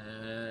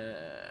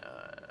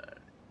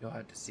 You'll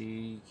have to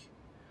seek...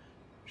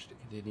 To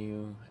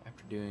continue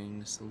after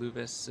doing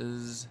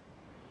Saluvis's.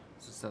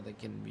 Since nothing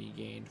can be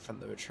gained from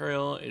the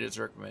betrayal, it is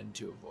recommended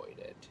to avoid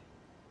it.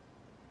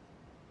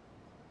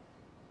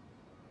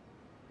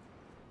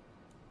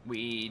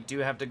 We do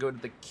have to go to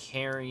the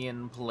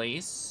Carrion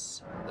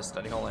place, the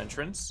study hall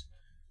entrance,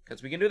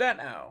 because we can do that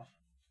now.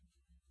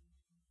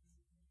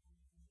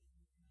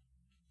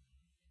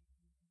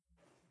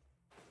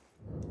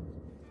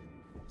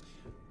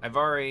 I've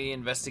already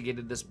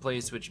investigated this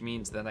place, which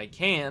means that I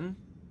can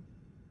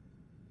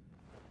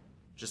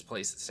just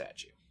place the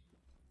statue.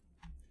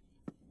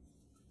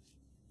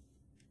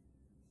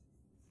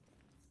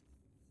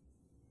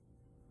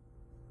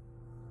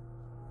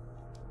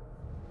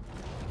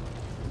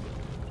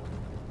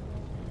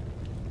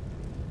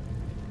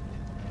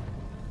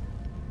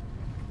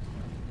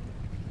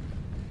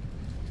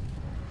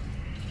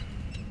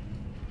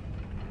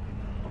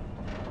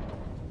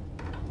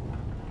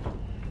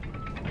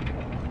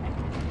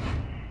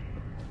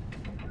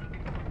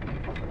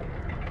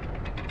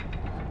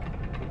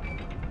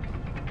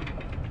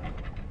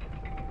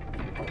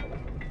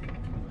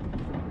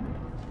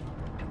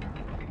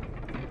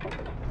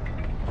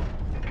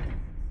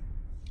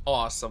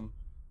 Awesome.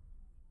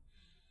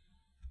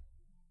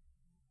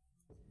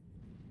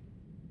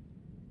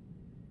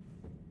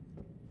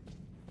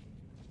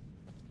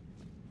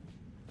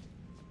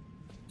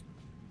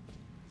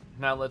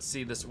 Now let's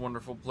see this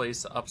wonderful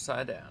place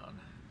upside down.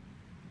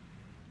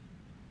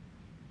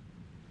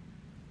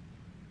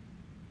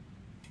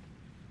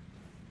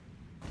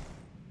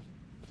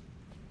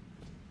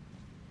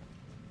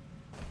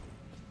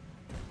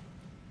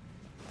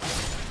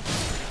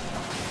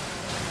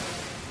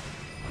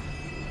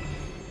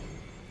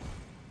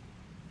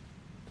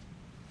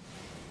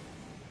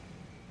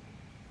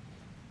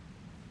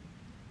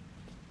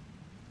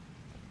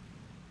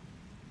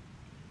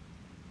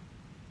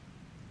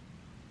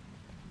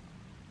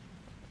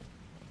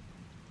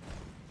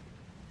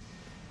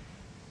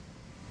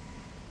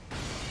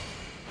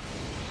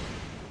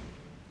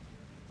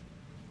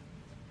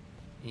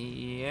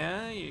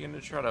 Yeah, you're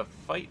gonna try to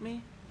fight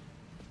me?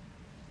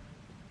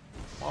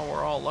 While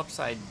we're all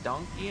upside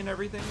donkey and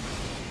everything?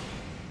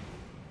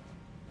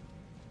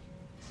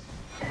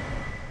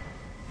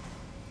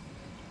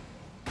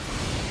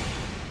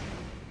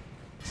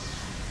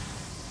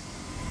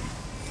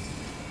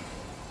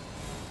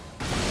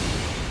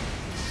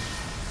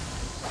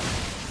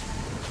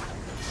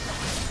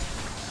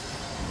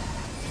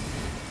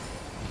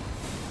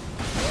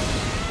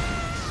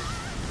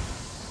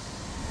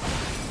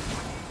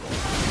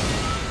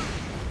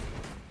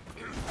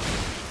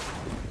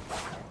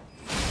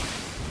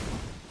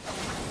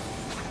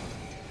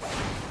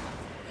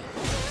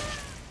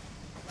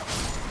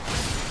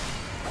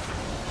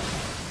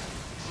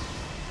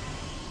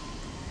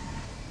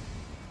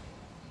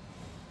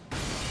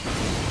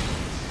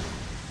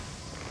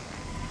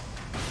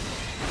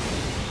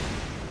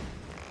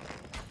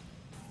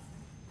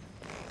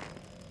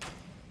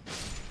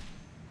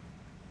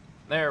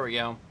 There we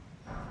go.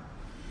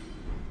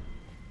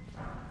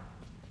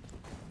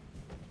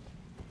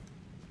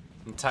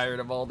 I'm tired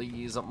of all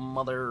these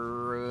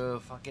mother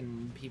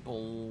fucking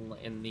people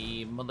in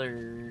the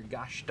mother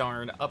gosh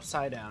darn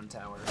upside down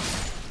tower.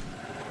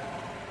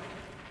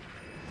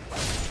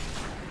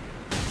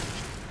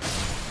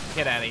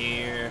 Get out of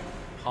here,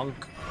 punk.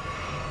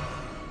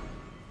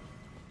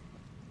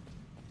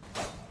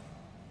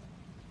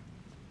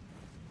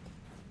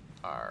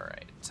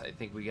 Alright, I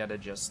think we gotta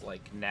just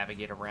like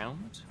navigate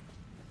around.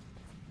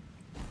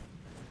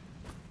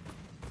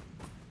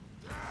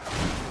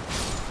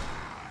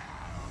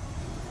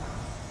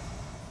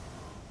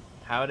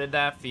 How did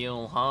that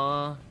feel,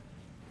 huh?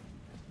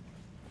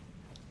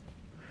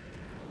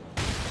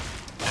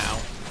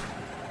 Ow.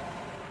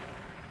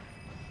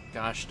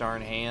 Gosh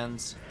darn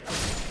hands.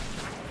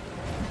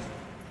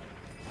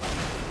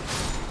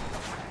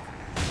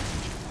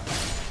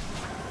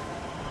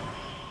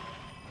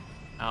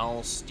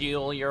 I'll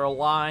steal your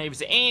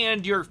lives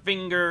and your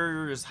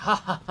fingers! Ha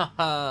ha ha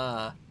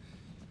ha!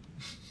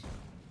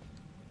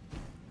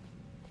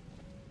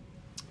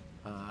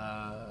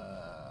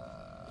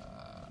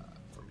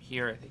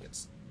 Here, I think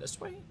it's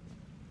this way.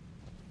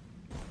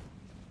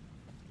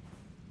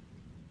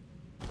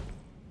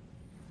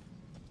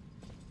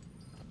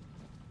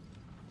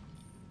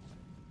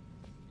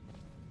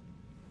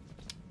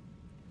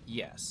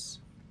 Yes.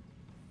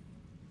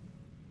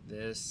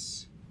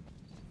 This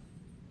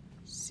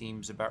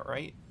seems about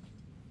right.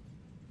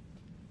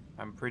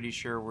 I'm pretty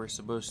sure we're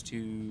supposed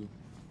to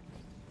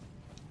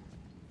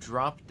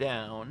drop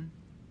down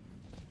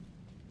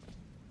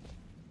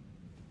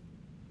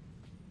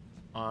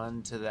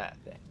onto that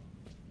thing.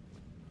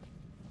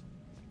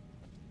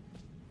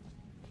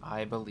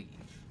 I believe.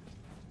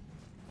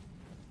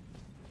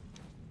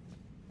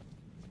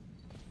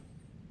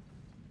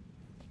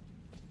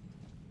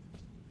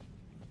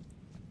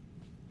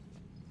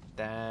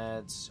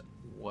 That's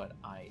what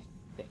I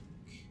think.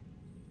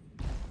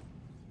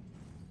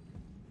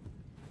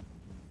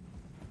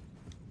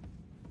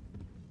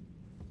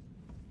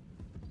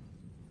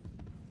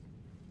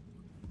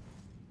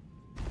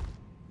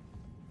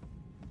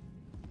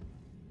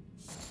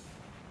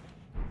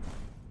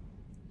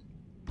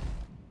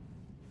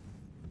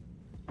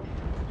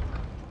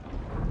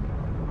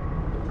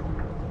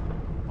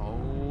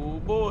 Oh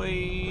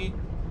boy.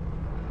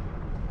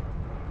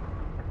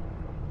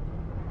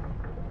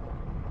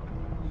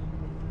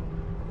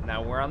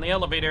 Now we're on the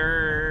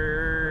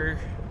elevator.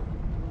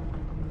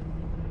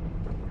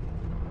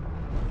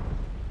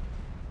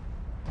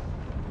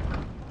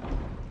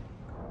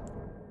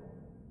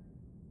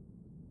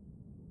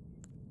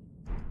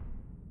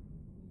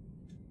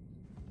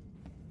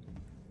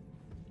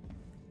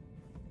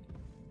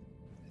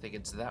 I think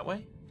it's that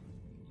way.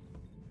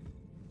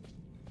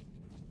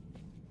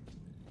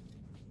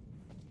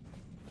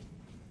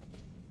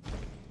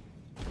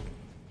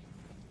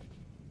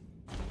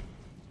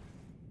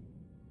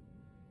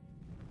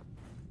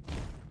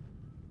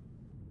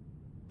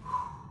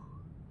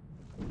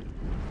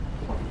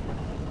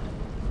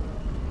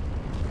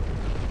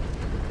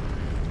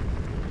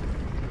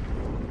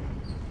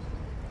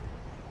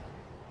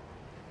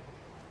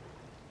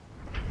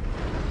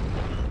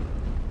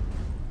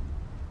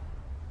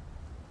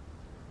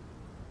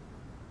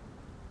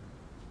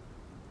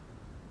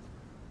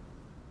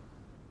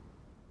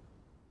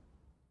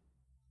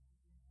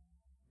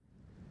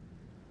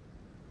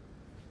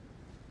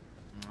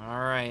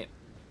 Alright.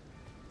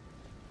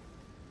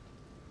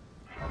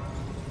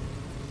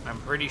 I'm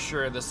pretty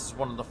sure this is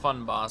one of the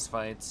fun boss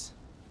fights.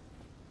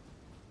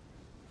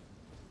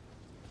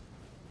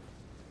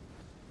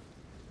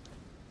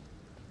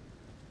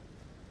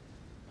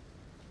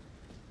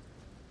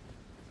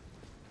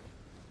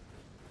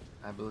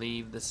 I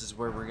believe this is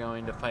where we're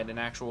going to fight an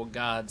actual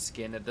god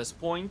skin at this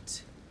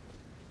point.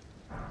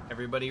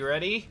 Everybody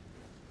ready?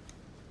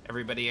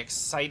 Everybody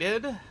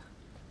excited?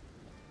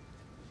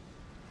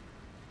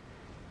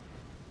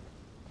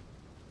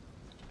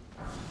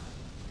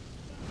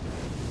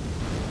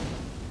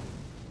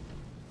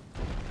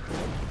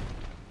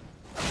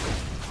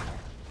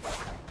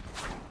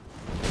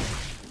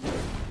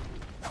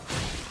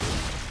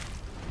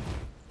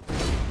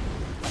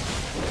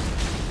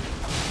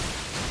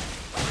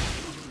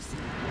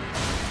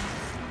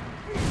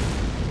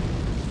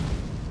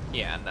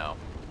 Yeah, no.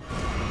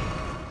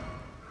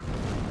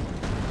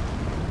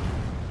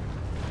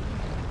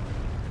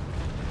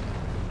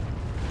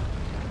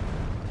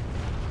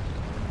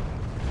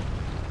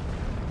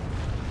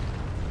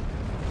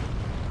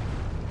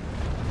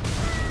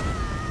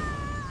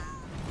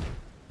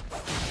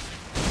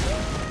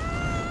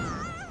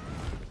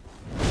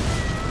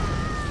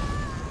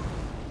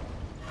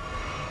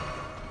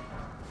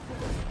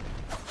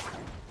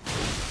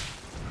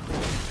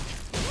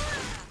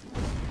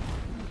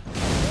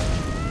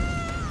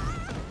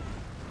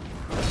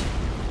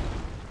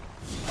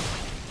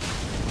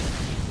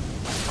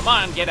 Come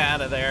on, get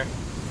out of there.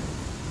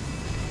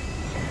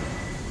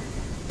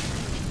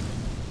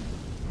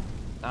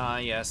 Ah,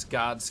 yes,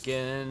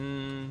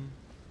 Godskin.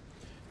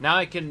 Now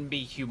I can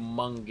be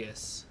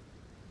humongous.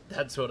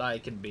 That's what I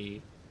can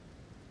be.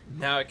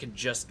 Now I can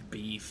just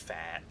be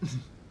fat.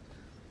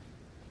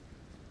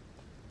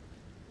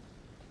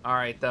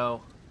 Alright,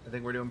 though. I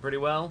think we're doing pretty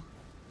well.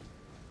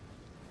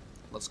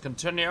 Let's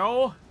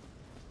continue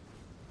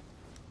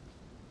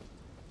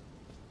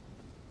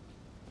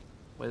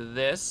with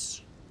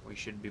this. We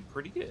should be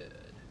pretty good.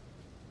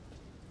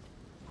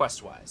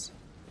 Quest-wise.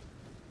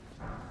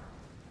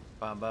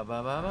 Bum, bum,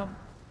 bum, bum, bum.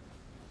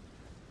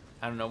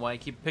 I don't know why I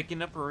keep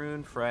picking up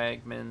rune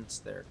fragments.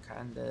 They're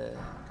kinda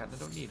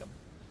don't need them.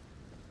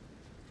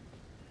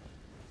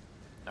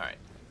 Alright.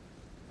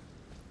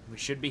 We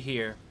should be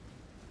here.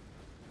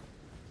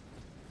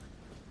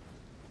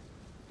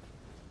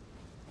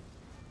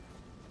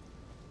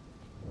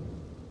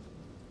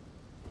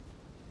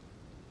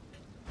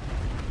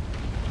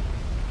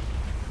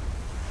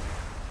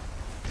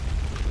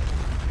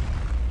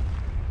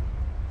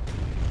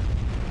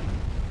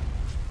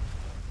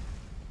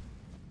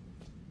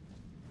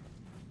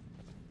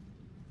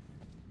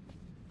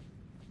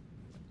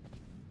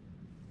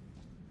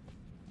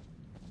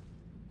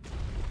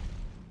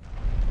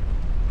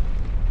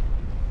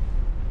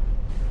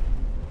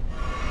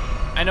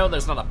 I know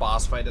there's not a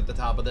boss fight at the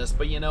top of this,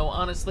 but you know,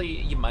 honestly,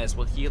 you might as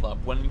well heal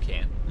up when you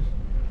can.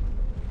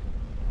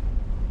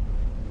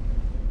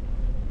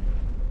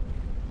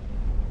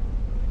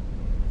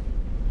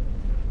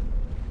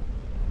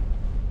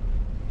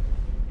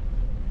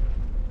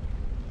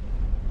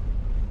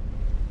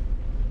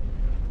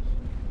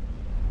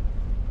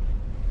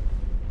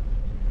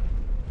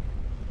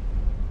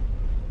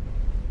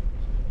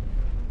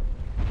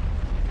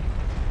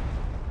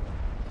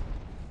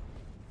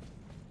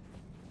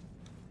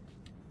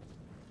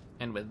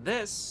 And with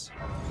this,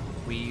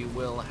 we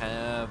will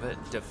have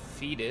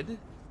defeated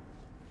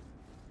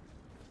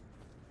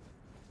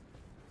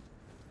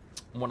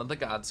one of the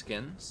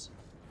Godskins.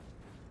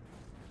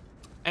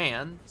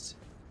 And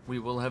we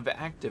will have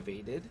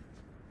activated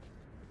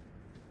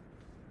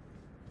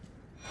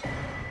the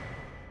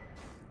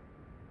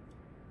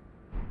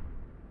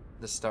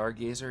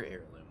Stargazer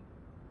heirloom.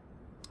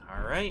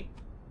 Alright.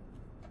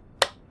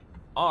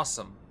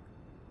 Awesome.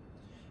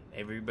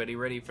 Everybody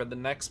ready for the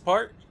next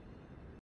part?